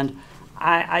 and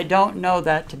I don't know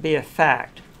that to be a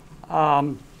fact.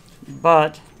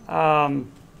 But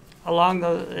along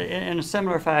in a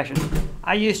similar fashion,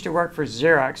 I used to work for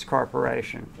Xerox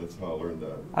Corporation. That's how I learned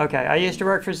that. Okay, I used to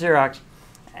work for Xerox,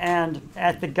 and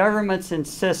at the government's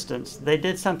insistence, they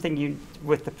did something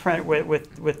with the print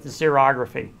with the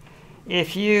xerography.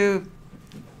 If you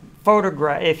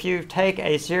take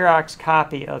a Xerox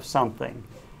copy of something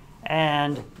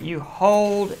and you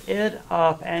hold it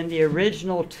up and the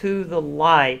original to the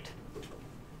light,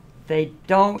 they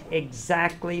don't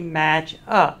exactly match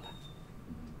up.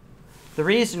 The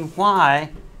reason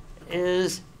why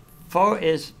is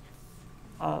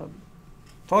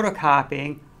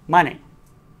photocopying money.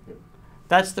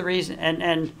 That's the reason,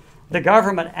 and the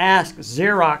government asks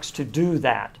Xerox to do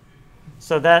that.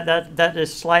 So that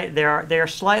is slight. They're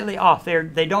slightly off.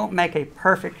 They don't make a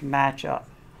perfect match up,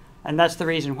 and that's the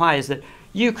reason why is that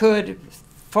you could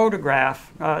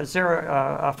photograph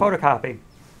photocopy.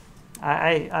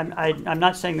 I'm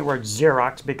not saying the word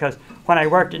Xerox because when I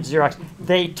worked at Xerox,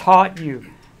 they taught you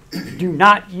do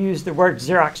not use the word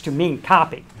Xerox to mean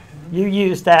copy. You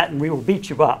use that, and we will beat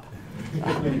you up.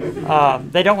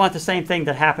 They don't want the same thing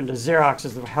that happened to Xerox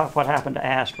as what happened to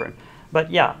aspirin. But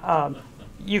yeah,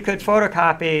 you could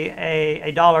photocopy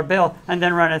a dollar bill and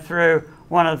then run it through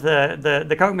one of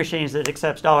the Coke machines that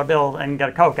accepts dollar bill and get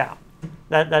a Coke out.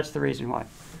 That's the reason why.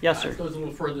 Yes, sir. It goes a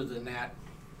little further than that.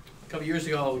 A couple years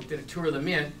ago, did a tour of the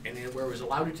Mint, and where it was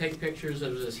allowed to take pictures, there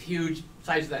was this huge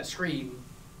size of that screen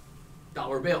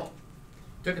dollar bill.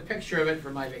 Took a picture of it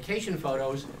for my vacation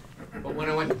photos, but when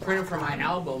I went to print it for my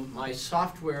album, my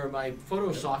software, my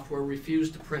photo software,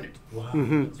 refused to print it. Wow.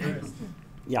 Mm-hmm. That's right.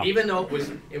 Yeah. Even though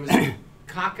it was a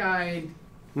cockeyed,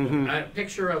 a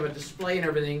picture of a display and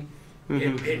everything,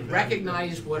 it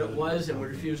recognized what it was and would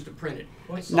refuse to print it.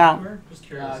 What Now- software? Just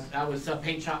curious. That was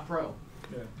Paint Shop Pro.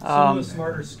 Yeah. Some of the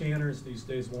smarter scanners these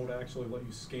days won't actually let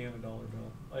you scan a dollar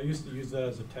bill. I used to use that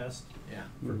as a test Yeah.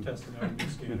 for testing out a new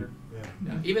scanner.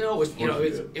 Yeah. Even though it was,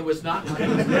 it was not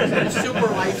like super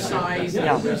life size,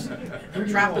 Yeah. it was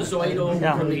trapezoidal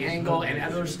Yeah. from the angle and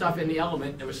other stuff in the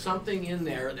element. There was something in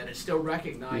there that it still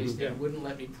recognized and wouldn't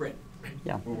let me print.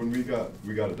 Yeah. Well, when we got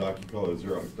a DocuColor,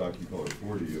 Xerox DocuColor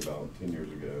 40 about 10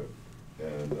 years ago,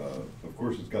 and of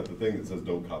course it's got the thing that says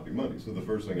don't copy money. So the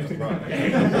first thing I tried,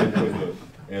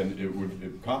 and it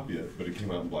would copy it, but it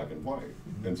came out in black and white.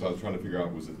 And so I was trying to figure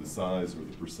out, was it the size or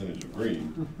the percentage of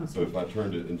green? So if I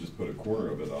turned it and just put a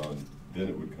corner of it on, then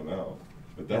it would come out.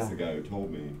 But that's the guy who told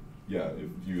me, yeah,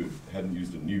 if you hadn't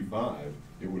used a new 5,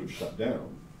 it would have shut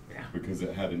down. Yeah. Because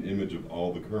it had an image of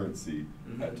all the currency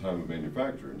at time of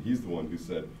manufacture. And he's the one who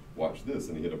said, watch this.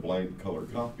 And he had a blank color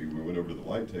copy. We went over to the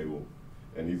light table,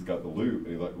 and he's got the loop, and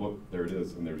he's like, look, there it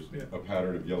is. And there's a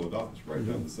pattern of yellow dots right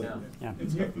down the center. Yeah.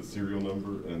 It's got the serial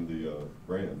number and the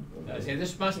brand. See,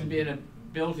 this must have been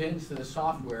built into the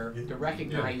software to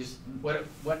recognize what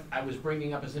I was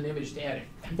bringing up as an image to edit.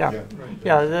 Yeah. Yeah.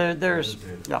 Yeah. There's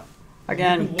yeah. You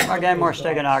can Again, look up more those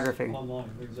dots steganography. Online.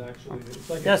 There's actually, it's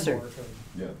like Yes, a sir. QR code.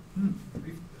 Yeah.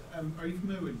 Are you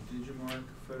familiar with Digimark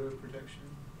photo protection?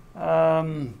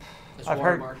 That's I've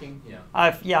heard. watermarking,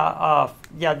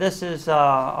 yeah. This is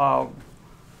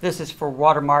for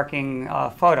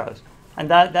watermarking photos, and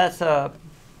that's a.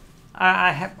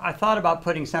 I thought about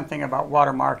putting something about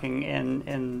watermarking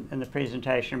in the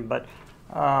presentation, but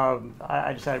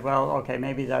I decided, well, okay,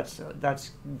 maybe that's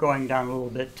going down a little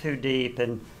bit too deep,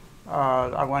 and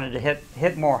I wanted to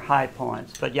hit more high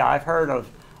points. But yeah, I've heard of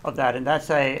that, and that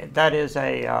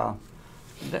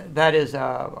is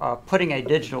putting a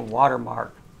digital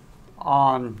watermark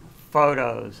on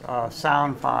photos,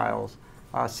 sound files.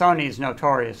 Sony's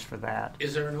notorious for that.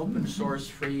 Is there an open source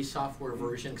free software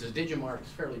version? Because Digimark is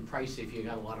fairly pricey if you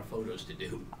got a lot of photos to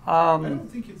do. I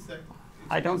don't think it's that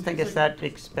I don't think it's that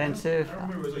expensive. I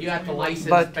remember it was like You have to 20 license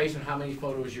But- based on how many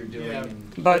photos you're doing. Yeah.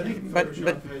 And I But, think but,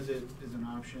 Photoshop has it as an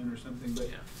option or something, but,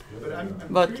 Yeah. but I'm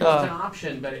But, curious. it's an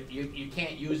option, but you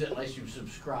can't use it unless you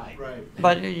subscribe. Right.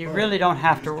 but you really don't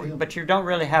have to, but you don't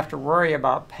really have to worry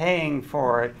about paying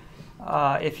for it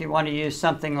if you want to use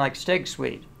something like Stig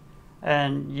Suite.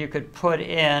 And you could put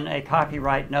in a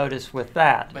copyright notice with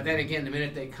that. But then again, the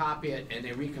minute they copy it and they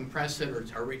recompress it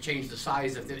or change the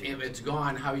size, if it's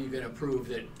gone, how are you going to prove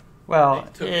that? Well, They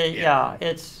took it, yeah. yeah,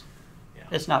 it's Yeah.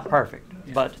 it's not perfect,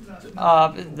 but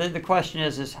the question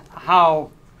is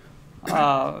how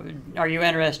are you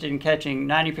interested in catching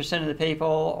 90% of the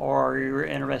people, or are you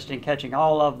interested in catching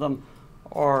all of them,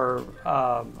 or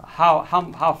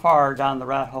how far down the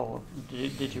rat hole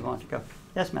did you want to go?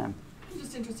 Yes, ma'am. I'm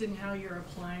just interested in how you're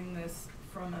applying this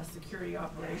from a security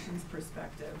operations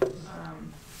perspective,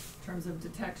 in terms of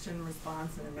detection,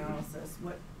 response, and analysis.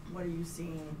 What are you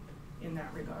seeing in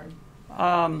that regard?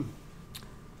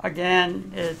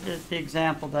 Again, it's the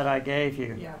example that I gave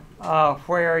you, Yeah.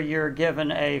 where you're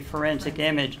given a forensic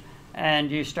image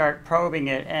and you start probing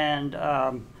it, and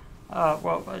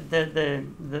well,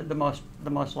 the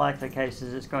most likely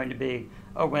cases is going to be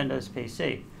a Windows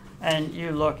PC, and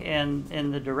you look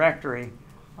in the directory,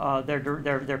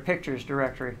 their pictures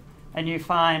directory, and you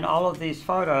find all of these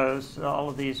photos, all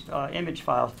of these image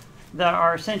files that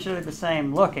are essentially the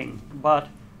same looking, but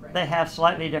they have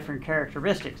slightly different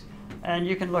characteristics. And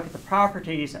you can look at the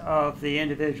properties of the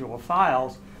individual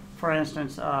files, for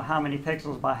instance, how many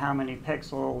pixels by how many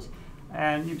pixels,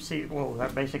 and you see, well, they're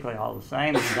basically all the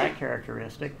same in that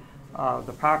characteristic.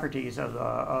 The properties of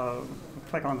the,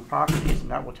 click on the properties, and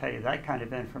that will tell you that kind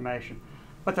of information.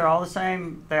 But they're all the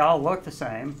same, they all look the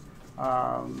same,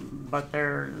 but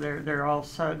they're all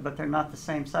but they're not the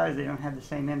same size, they don't have the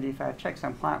same MD5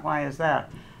 checksum. Why is that?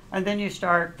 And then you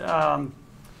start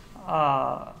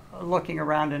looking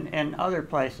around in other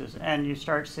places, and you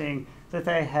start seeing that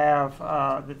they have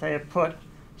put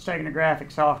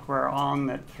steganographic software on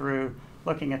that through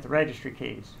looking at the registry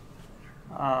keys.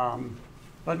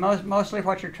 But mostly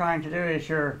what you're trying to do is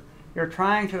you're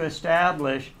trying to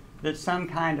establish that some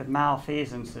kind of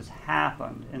malfeasance has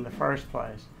happened in the first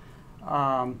place.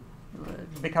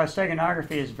 Because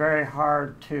steganography is very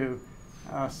hard to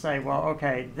say, well,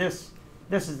 okay, this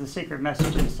is the secret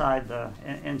message inside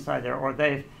there, or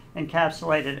they've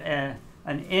encapsulated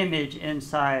an image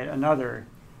inside another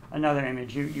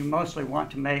image. You mostly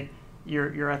want to make,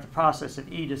 you're at the process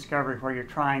of e-discovery where you're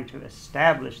trying to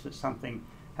establish that something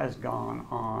has gone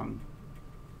on.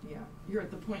 Yeah, you're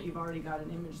at the point you've already got an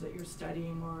image that you're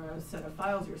studying or a set of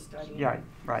files you're studying. Yeah,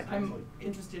 right. I'm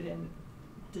interested in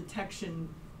detection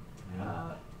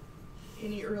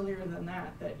any earlier than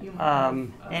that you might have,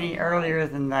 any earlier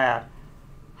than that.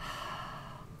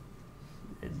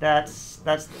 That's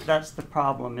the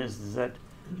problem, is that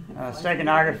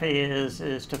steganography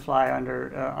is to fly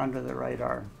under the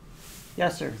radar.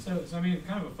 Yes, sir. So I mean,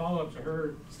 kind of a follow-up to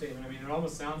her statement. I mean, it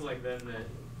almost sounds like then that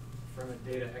from a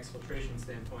data exfiltration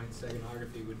standpoint,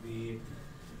 steganography would be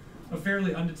a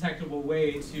fairly undetectable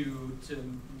way to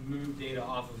move data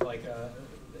off of like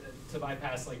to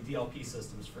bypass like DLP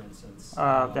systems, for instance.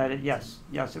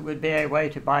 Yes, it would be a way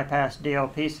to bypass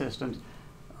DLP systems.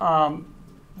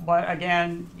 But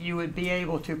again, you would be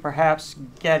able to perhaps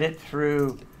get it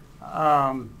through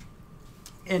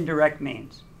indirect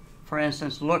means. For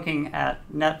instance, looking at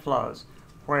net flows,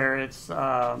 where it's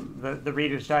the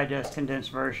Reader's Digest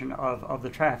condensed version of the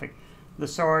traffic, the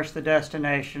source, the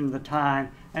destination, the time,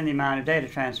 and the amount of data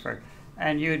transferred.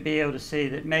 And you would be able to see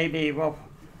that maybe, well,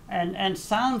 and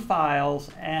sound files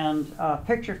and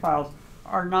picture files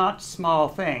are not small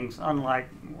things, unlike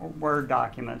Word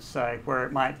documents, say, where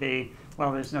it might be,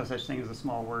 well, there's no such thing as a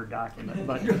small Word document,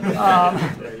 but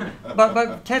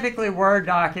but typically Word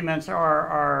documents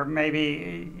are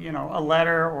maybe, you know, a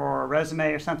letter or a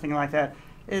resume or something like that.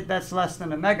 That's less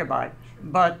than a megabyte.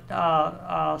 But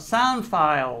sound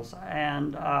files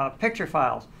and picture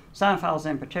files, sound files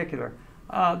in particular,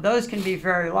 those can be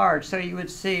very large. So you would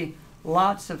see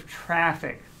lots of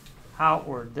traffic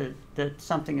outward that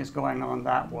something is going on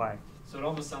that way. So it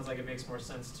almost sounds like it makes more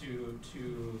sense to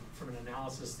from an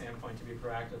analysis standpoint, to be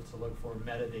proactive, to look for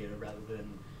metadata rather than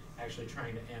actually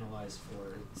trying to analyze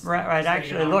for. Right.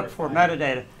 Actually, look for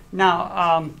metadata.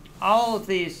 Now, all of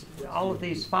these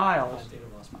files,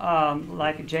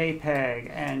 like JPEG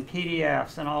and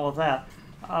PDFs and all of that,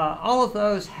 all of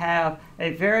those have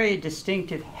a very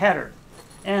distinctive header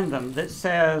in them that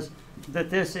says that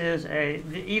this is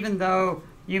even though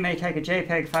you may take a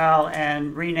JPEG file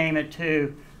and rename it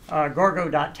to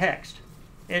gorgo.txt,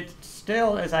 it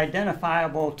still is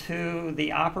identifiable to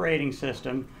the operating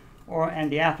system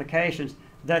and the applications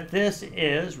that this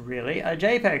is really a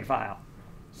JPEG file.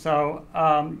 So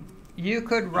you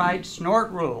could write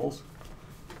snort rules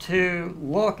to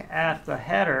look at the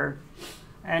header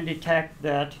and detect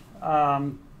that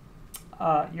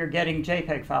you're getting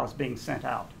JPEG files being sent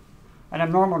out, an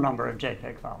abnormal number of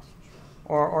JPEG files,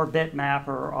 or bitmap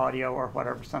or audio or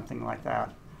whatever, something like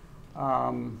that.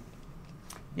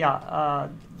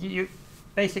 You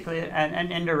basically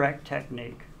an indirect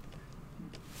technique.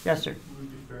 Yes, sir. Would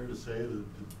it be fair to say that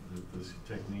this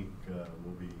technique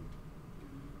will be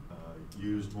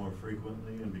used more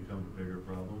frequently and become a bigger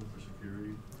problem for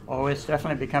security? Oh, it's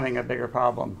definitely becoming a bigger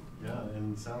problem. Yeah,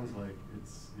 and it sounds like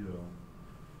it's,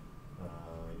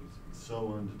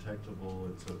 so undetectable,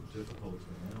 it's so difficult to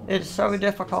analyze. It's so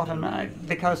difficult, and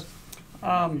because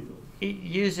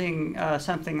using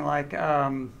something like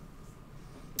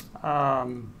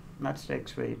not Steak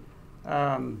Suite,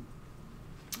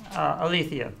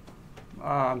 Alethea,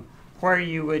 where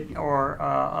you would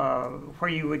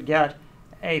get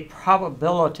a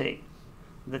probability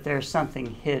that there's something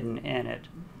hidden in it,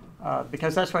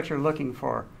 because that's what you're looking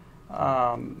for.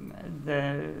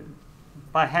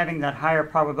 By having that higher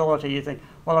probability, you think,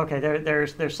 well, okay,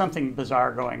 there's something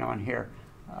bizarre going on here.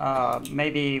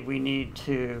 Maybe we need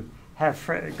to have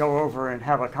Fred go over and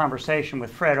have a conversation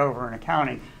with Fred over in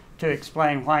accounting to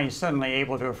explain why he's suddenly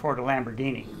able to afford a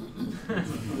Lamborghini.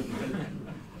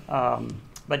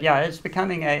 But yeah, it's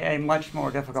becoming a much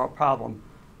more difficult problem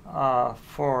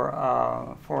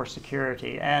for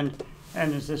security, and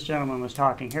as this gentleman was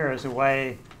talking here, as a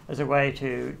way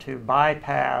to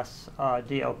bypass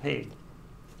DLP.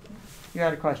 You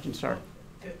had a question, sir.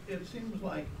 It seems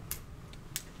like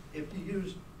if you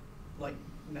use, like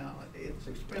now, it's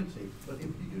expensive, but if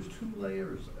you use 2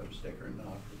 layers of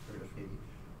steganography,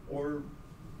 or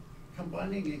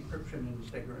combining encryption and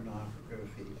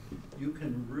steganography, you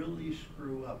can really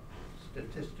screw up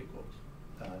statistical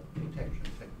detection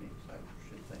techniques, I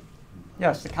should think.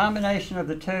 Yes, the combination of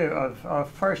the two,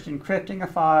 of first encrypting a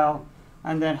file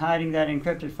and then hiding that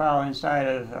encrypted file inside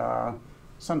of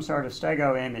some sort of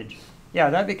stego image. Yeah,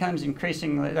 that becomes a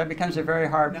very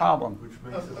hard problem.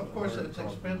 Of course, it's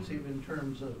expensive in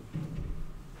terms of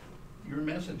your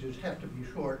messages have to be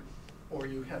short, or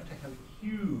you have to have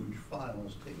huge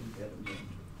files to embed them into.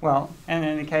 Well, and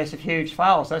in the case of huge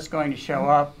files, that's going to show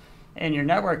up in your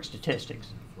network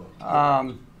statistics.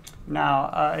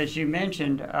 Now, as you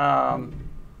mentioned,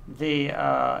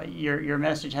 your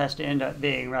message has to end up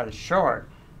being rather short.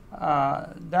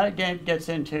 That gets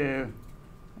into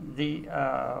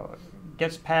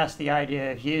gets past the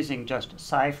idea of using just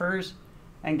ciphers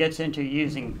and gets into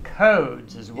using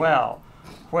codes as well,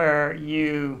 where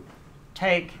you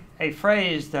take a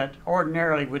phrase that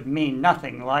ordinarily would mean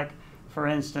nothing, like, for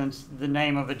instance, the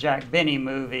name of a Jack Benny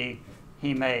movie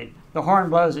he made, The Horn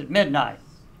Blows at Midnight.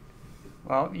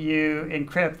 Well, you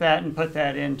encrypt that and put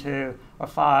that into a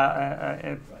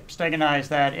file, steganize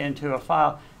that into a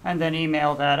file, and then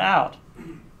email that out.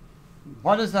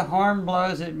 What does the horn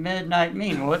blows at midnight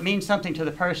mean? Well, it means something to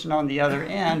the person on the other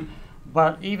end,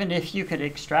 but even if you could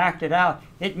extract it out,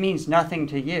 it means nothing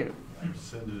to you.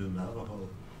 Send it in Navajo.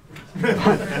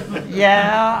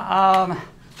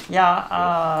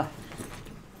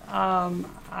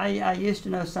 I used to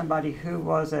know somebody who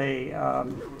was an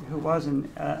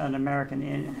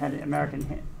American, had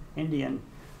American Indian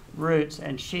roots,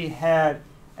 and she had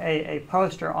a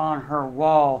poster on her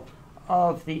wall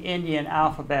of the Indian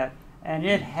alphabet, and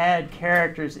it had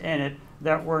characters in it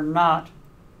that were not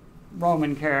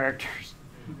Roman characters.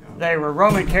 They were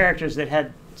Roman characters that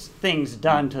had things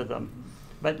done to them.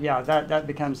 But yeah, that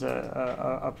becomes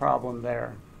a problem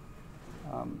there.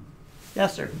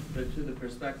 Yes, sir? But to the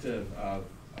perspective of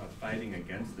fighting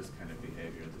against this kind of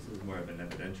behavior, this is more of an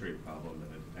evidentiary problem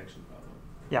than a detection problem.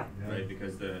 Yeah. Right,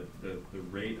 because the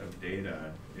rate of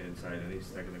data inside any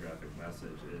steganographic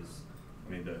message is,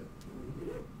 I mean,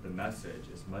 the message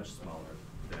is much smaller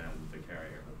than the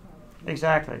carrier.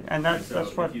 Exactly, and that's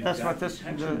what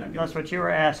you were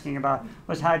asking about,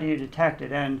 was how do you detect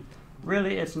it? And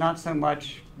really, it's not so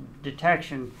much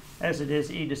detection as it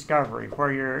is e-discovery,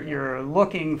 where you're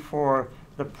looking for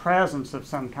the presence of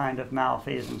some kind of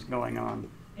malfeasance going on.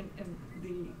 And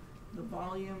the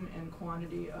volume and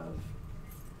quantity of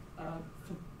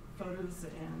photos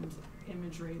and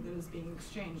imagery that is being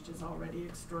exchanged is already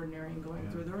extraordinary and going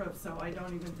through the roof. So I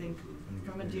don't even think,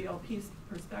 from a DLP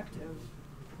perspective,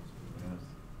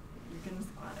 you can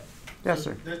spot it. Yes,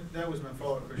 sir. That was my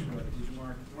follow-up question about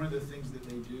Digimark. One of the things that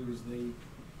they do is they,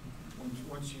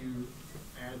 once you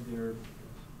add their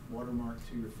watermark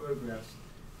to your photographs,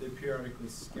 they periodically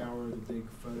scour the big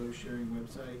photo sharing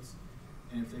websites,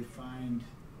 and if they find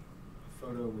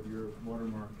photo with your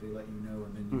watermark, they let you know,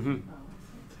 and then you can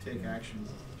take action.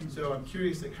 So I'm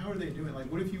curious, like, how are they doing?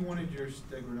 Like, what if you wanted your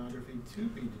steganography to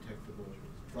be detectable,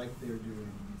 like they're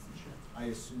doing? I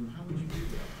assume. How would you do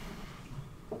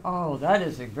that? Oh, that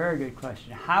is a very good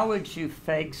question. How would you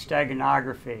fake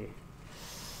steganography?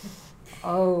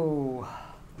 Oh,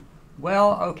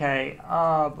 well, okay.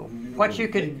 What you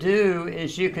could do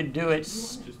is you could do it.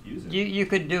 You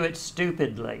could do it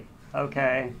stupidly.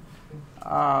 Okay.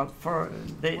 For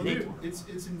the, well, it's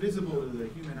invisible to the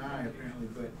human eye apparently,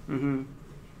 but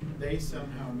they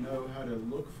somehow know how to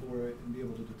look for it and be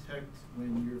able to detect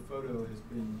when your photo has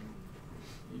been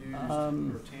used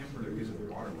or tampered with. The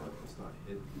watermark is not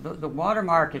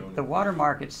hidden. The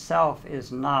watermark itself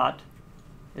is not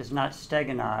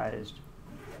steganized,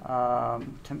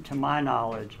 to my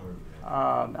knowledge.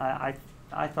 I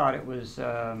thought it was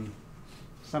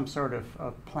some sort of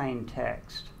plain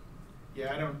text.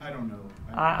 Yeah, I don't know.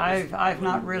 I've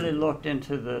not really looked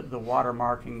into the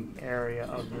watermarking area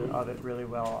of it really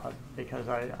well because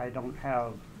I don't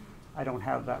have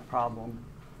that problem.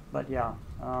 But yeah,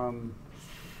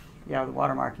 yeah, the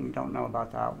watermarking, don't know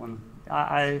about that one.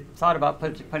 I thought about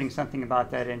putting something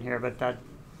about that in here, but that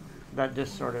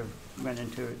just sort of went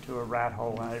into a rat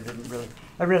hole, and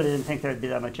I really didn't think there'd be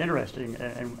that much interest in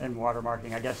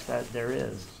watermarking. I guess that there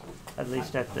is, at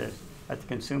least at the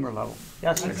consumer level.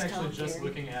 Yes, I was sir. actually just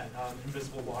looking at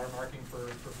invisible watermarking for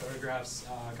photographs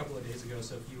a couple of days ago,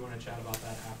 so if you want to chat about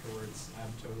that afterwards,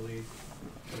 I'm totally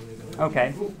available.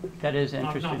 Okay, that is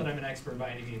interesting. Not that I'm an expert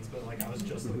by any means, but like I was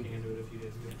just looking into it a few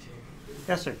days ago. So.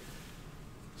 Yes, sir.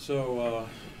 So,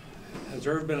 has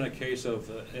there ever been a case of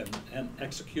an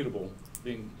executable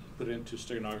being put into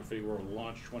steganography or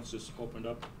launched once it's opened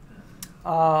up?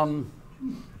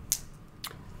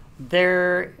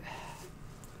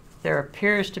 There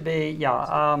appears to be,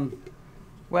 yeah.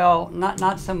 Well,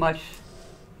 not so much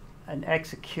an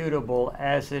executable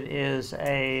as it is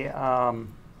a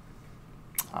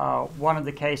one of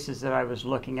the cases that I was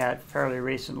looking at fairly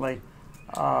recently,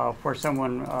 where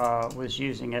someone was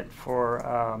using it for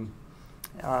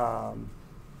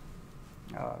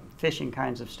phishing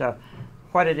kinds of stuff.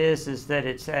 What it is that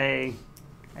it's a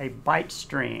byte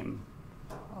stream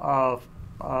of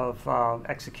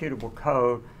executable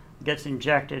code gets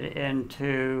injected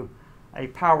into a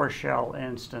PowerShell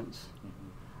instance,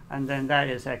 and then that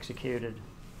is executed.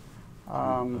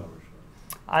 I'm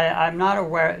not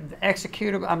aware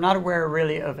I'm not aware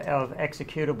really of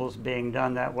executables being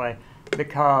done that way,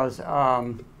 because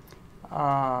ELF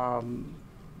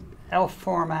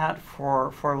format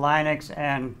for Linux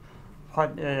and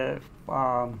what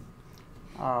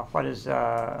is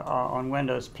on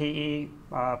Windows, PE,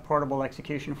 portable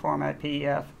execution format,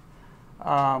 PEF.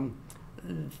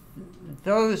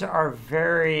 Those are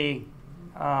very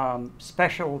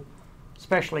specially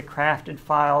crafted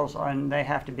files, and they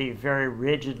have to be very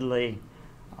rigidly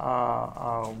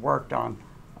worked on.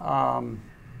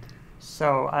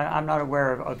 So I'm not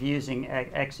aware of using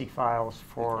exe files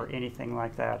for anything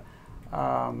like that.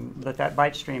 But that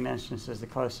byte stream instance is the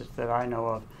closest that I know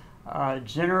of.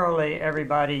 Generally,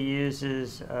 everybody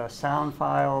uses sound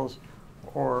files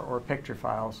or picture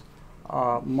files,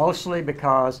 mostly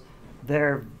because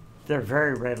they're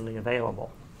very readily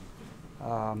available.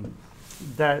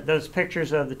 Those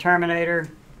pictures of the Terminator,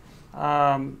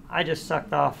 I just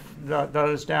sucked off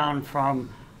those down from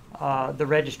the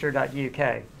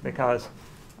register.uk, because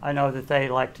I know that they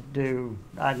like to do,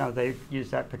 I know they use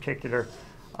that particular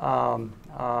one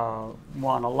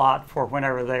a lot for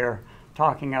whenever they're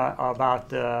talking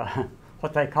about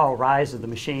what they call rise of the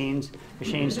machines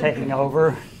taking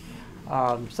over.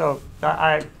 So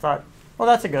I thought, well,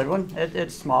 that's a good one.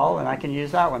 It's small, and I can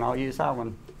use that one. I'll use that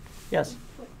one. Yes?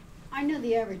 I know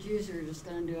the average user is just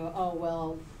going to do a, oh,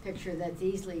 well, picture that's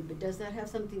easily, but does that have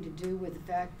something to do with the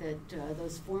fact that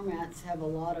those formats have a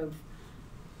lot of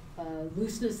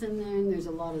looseness in them? There's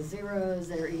a lot of zeros,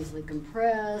 they're easily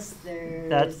compressed,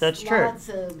 there's that's true. Lots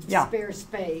of spare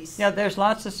space. Yeah, there's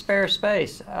lots of spare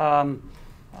space. For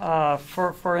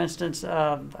instance,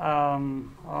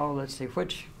 oh, let's see,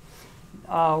 which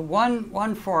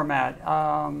one format,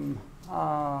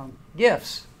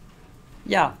 GIFs.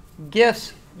 Yeah,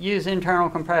 GIFs use internal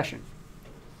compression,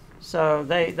 so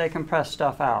they compress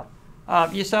stuff out.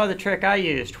 You saw the trick I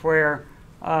used where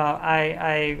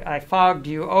I fogged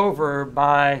you over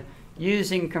by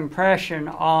using compression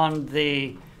on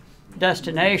the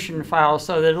destination file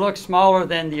so that it looks smaller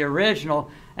than the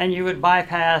original, and you would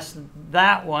bypass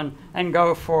that one and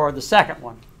go for the second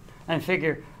one and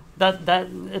figure that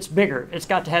it's bigger. It's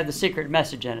got to have the secret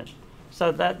message in it.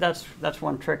 So that's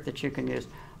one trick that you can use.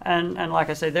 And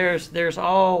like I say, there's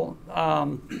all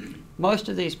most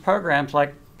of these programs,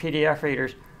 like PDF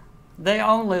readers, they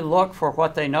only look for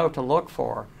what they know to look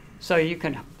for. So you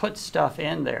can put stuff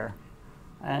in there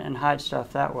and hide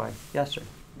stuff that way. Yes, sir?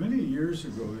 Many years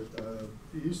ago,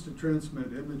 you used to transmit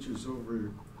images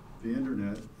over the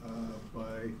internet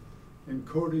by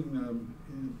encoding them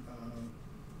in,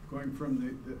 going from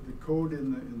the code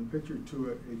in the picture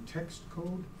to a text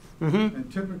code. Mm-hmm.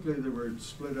 And typically they were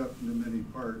split up into many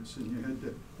parts, and you had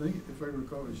to, I think if I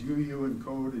recall, it was UU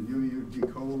encode and UU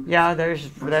decode. Yeah, there's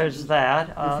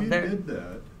that. If you did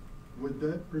that, would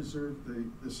that preserve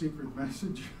the secret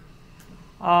message?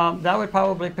 That would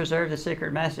probably preserve the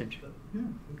secret message. Yeah.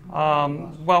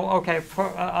 Well, okay,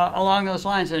 along those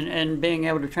lines, and being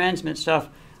able to transmit stuff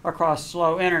across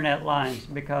slow internet lines,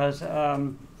 because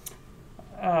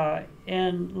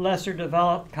in lesser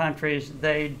developed countries,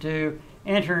 they do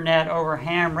internet over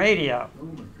ham radio. Oh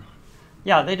my God.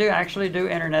 Yeah, they do actually do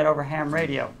internet over ham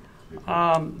radio.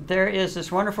 There is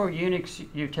this wonderful Unix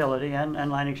utility and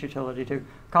Linux utility too,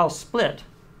 called Split.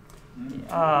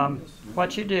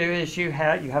 What you do is you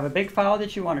have a big file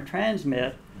that you want to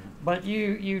transmit, but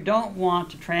you don't want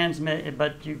to transmit it,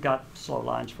 but you've got slow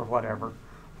lines for whatever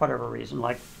reason,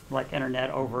 like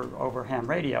internet over ham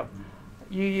radio.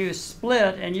 You use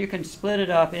Split, and you can split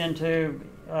it up into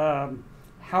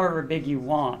however big you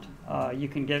want. You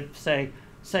can give, say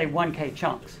 1K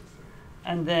chunks.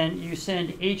 And then you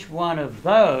send each one of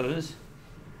those,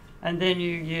 and then you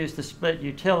use the Split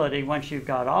utility once you've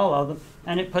got all of them,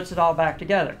 and it puts it all back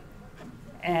together.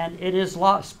 And it is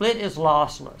Split is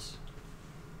lossless.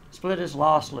 Split is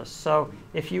lossless. So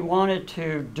if you wanted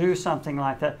to do something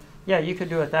like that, yeah, you could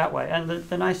do it that way. And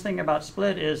the nice thing about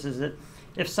Split is that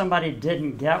if somebody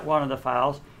didn't get one of the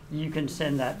files, you can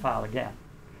send that file again.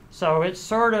 So it's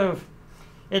sort of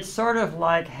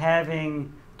like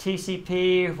having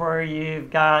TCP, where you've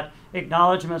got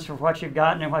acknowledgments for what you've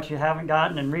gotten and what you haven't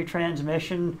gotten, and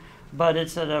retransmission, but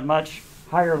it's at a much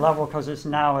higher level because it's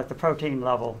now at the protein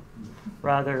level,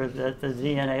 rather at the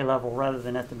DNA level, rather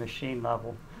than at the machine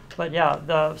level. But yeah,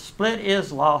 the Split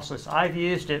is lossless. I've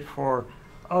used it for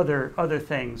other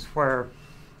things where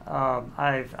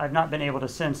I've not been able to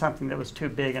send something that was too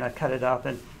big, and I cut it up,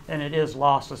 and it is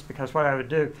lossless, because what I would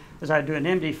do is I'd do an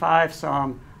MD5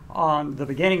 sum on the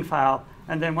beginning file,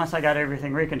 and then once I got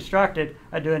everything reconstructed,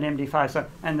 I'd do an MD5 sum,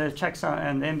 and the checksum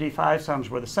and the MD5 sums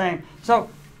were the same. So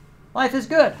life is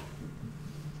good.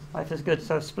 Life is good.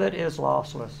 So Split is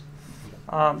lossless.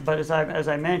 But as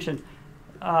I mentioned,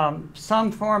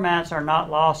 some formats are not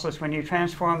lossless when you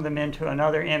transform them into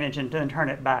another image and then turn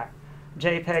it back.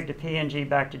 JPEG to PNG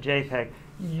back to JPEG.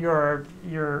 Your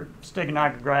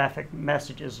steganographic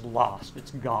message is lost.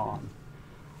 It's gone.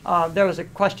 There was a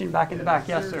question back in the back.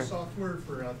 Yes, sir. Is there software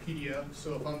for PDF?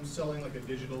 So if I'm selling like a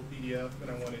digital PDF and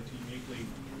I wanted to uniquely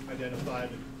identify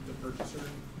the purchaser?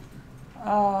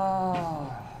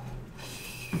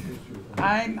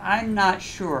 I'm not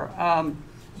sure.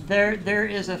 There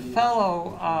is a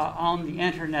fellow on the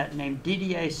internet named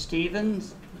Didier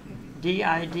Stevens,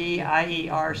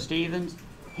 D-I-D-I-E-R Stevens.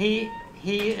 He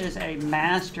is a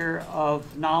master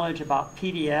of knowledge about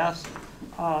PDFs.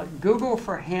 Google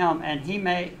for him, and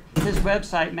his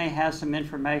website may have some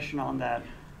information on that.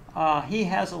 He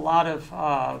has a lot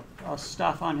of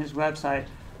stuff on his website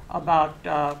about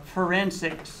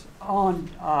forensics on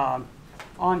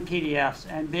PDFs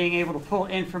and being able to pull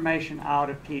information out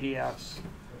of PDFs.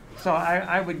 So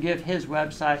I would give his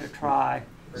website a try,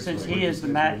 since he is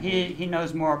he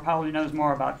knows more, probably knows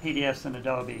more about PDFs than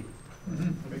Adobe.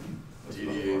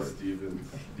 DDA Stevens.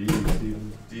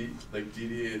 Like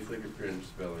DDA, it's like a French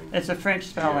spelling. It's a French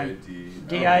spelling.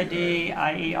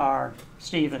 D-I-D-I-E-R,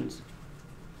 Stevens.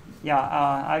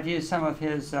 Yeah, I've used some of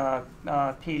his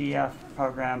PDF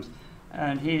programs,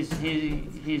 and he's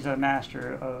a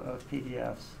master of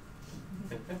PDFs.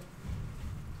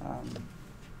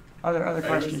 Other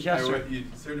questions? Yes, sir. You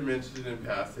sort of mentioned it in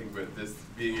passing, but this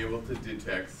being able to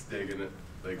detect steganography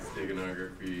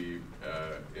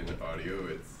in audio,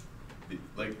 it's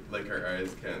like our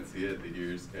eyes can't see it, the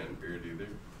ears can't hear it either.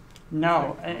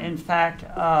 No, in fact,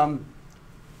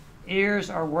 ears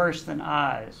are worse than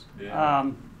eyes.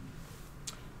 Yeah.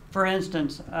 For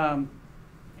instance,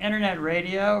 internet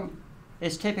radio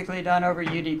is typically done over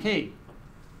UDP.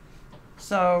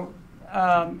 So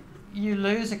you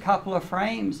lose a couple of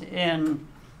frames in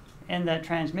that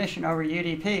transmission over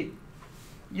UDP.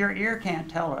 Your ear can't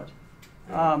tell it.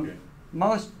 Okay.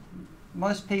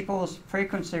 Most people's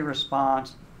frequency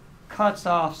response cuts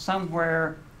off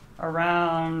somewhere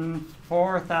around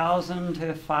 4,000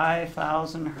 to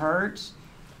 5,000 hertz,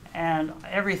 and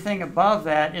everything above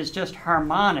that is just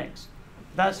harmonics.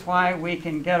 That's why we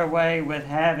can get away with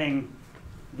having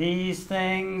these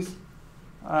things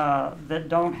that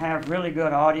don't have really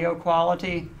good audio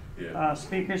quality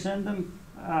speakers in them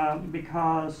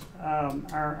because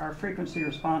our frequency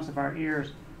response of our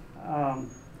ears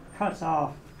cuts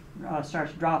off,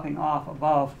 starts dropping off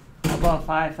above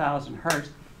 5,000 hertz.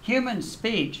 Human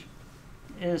speech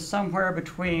is somewhere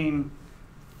between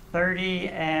 30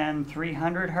 and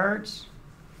 300 hertz.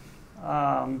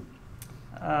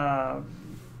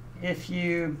 If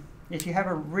you have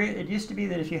it used to be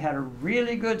that if you had a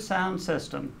really good sound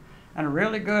system and a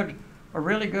really good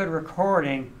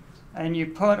recording, and you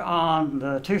put on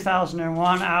the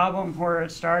 2001 album where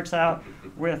it starts out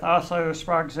with Also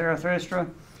Sprach Zarathustra,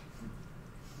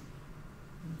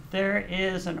 there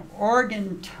is an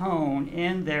organ tone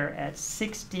in there at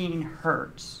 16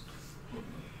 hertz.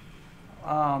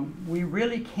 We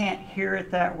really can't hear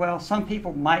it that well. Some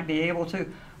people might be able to,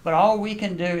 but all we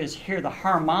can do is hear the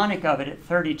harmonic of it at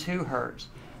 32 hertz.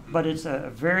 But it's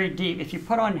a very deep, if you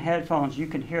put on headphones, you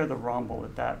can hear the rumble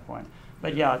at that point.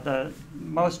 But yeah, the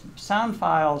most sound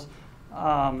files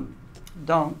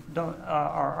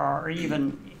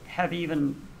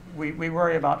we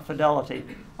worry about fidelity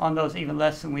on those even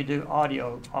less than we do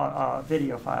audio,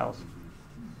 video files.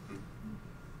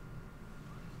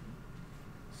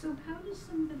 So how does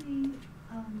somebody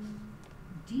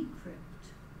decrypt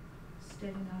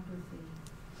steganography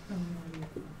from an audio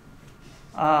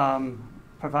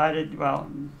file?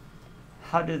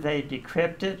 How do they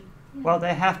decrypt it? Yeah. Well,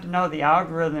 they have to know the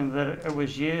algorithm that it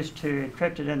was used to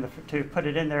encrypt it to put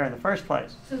it in there in the first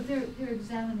place. So they're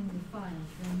examining the file.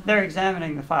 They're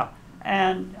examining the file.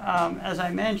 And as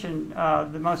I mentioned,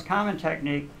 the most common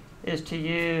technique is to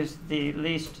use the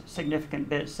least significant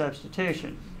bit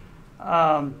substitution.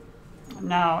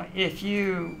 Now, if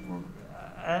you,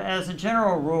 as a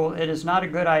general rule, it is not a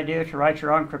good idea to write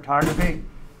your own cryptography.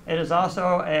 It is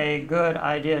also a good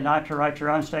idea not to write your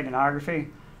own steganography,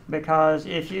 because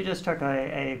if you just took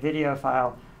a video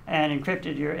file and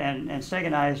encrypted and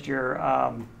steganized your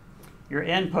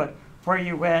input, where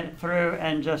you went through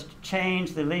and just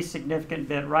changed the least significant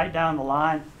bit right down the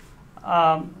line,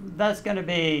 that's going to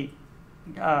be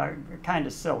kind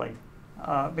of silly.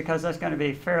 Because that's going to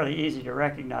be fairly easy to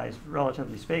recognize,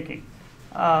 relatively speaking.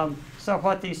 So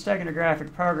what these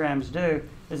steganographic programs do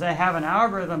is they have an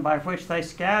algorithm by which they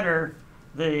scatter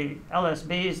the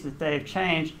LSBs that they've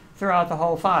changed throughout the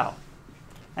whole file.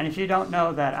 And if you don't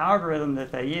know that algorithm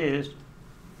that they used,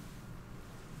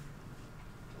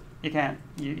 you can't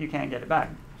get it back.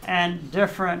 And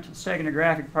different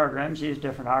steganographic programs use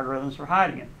different algorithms for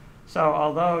hiding it. So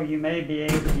although you may be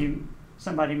able,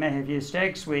 somebody may have used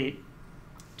StegSuite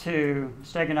to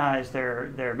steganize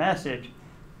their message,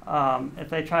 if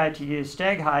they try to use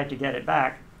StegHide to get it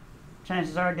back,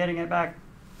 chances are getting it back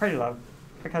pretty low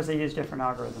because they use different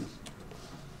algorithms.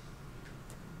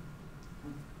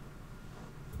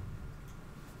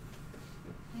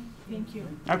 Thank you.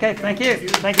 Okay, thank you.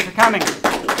 Thank you for coming.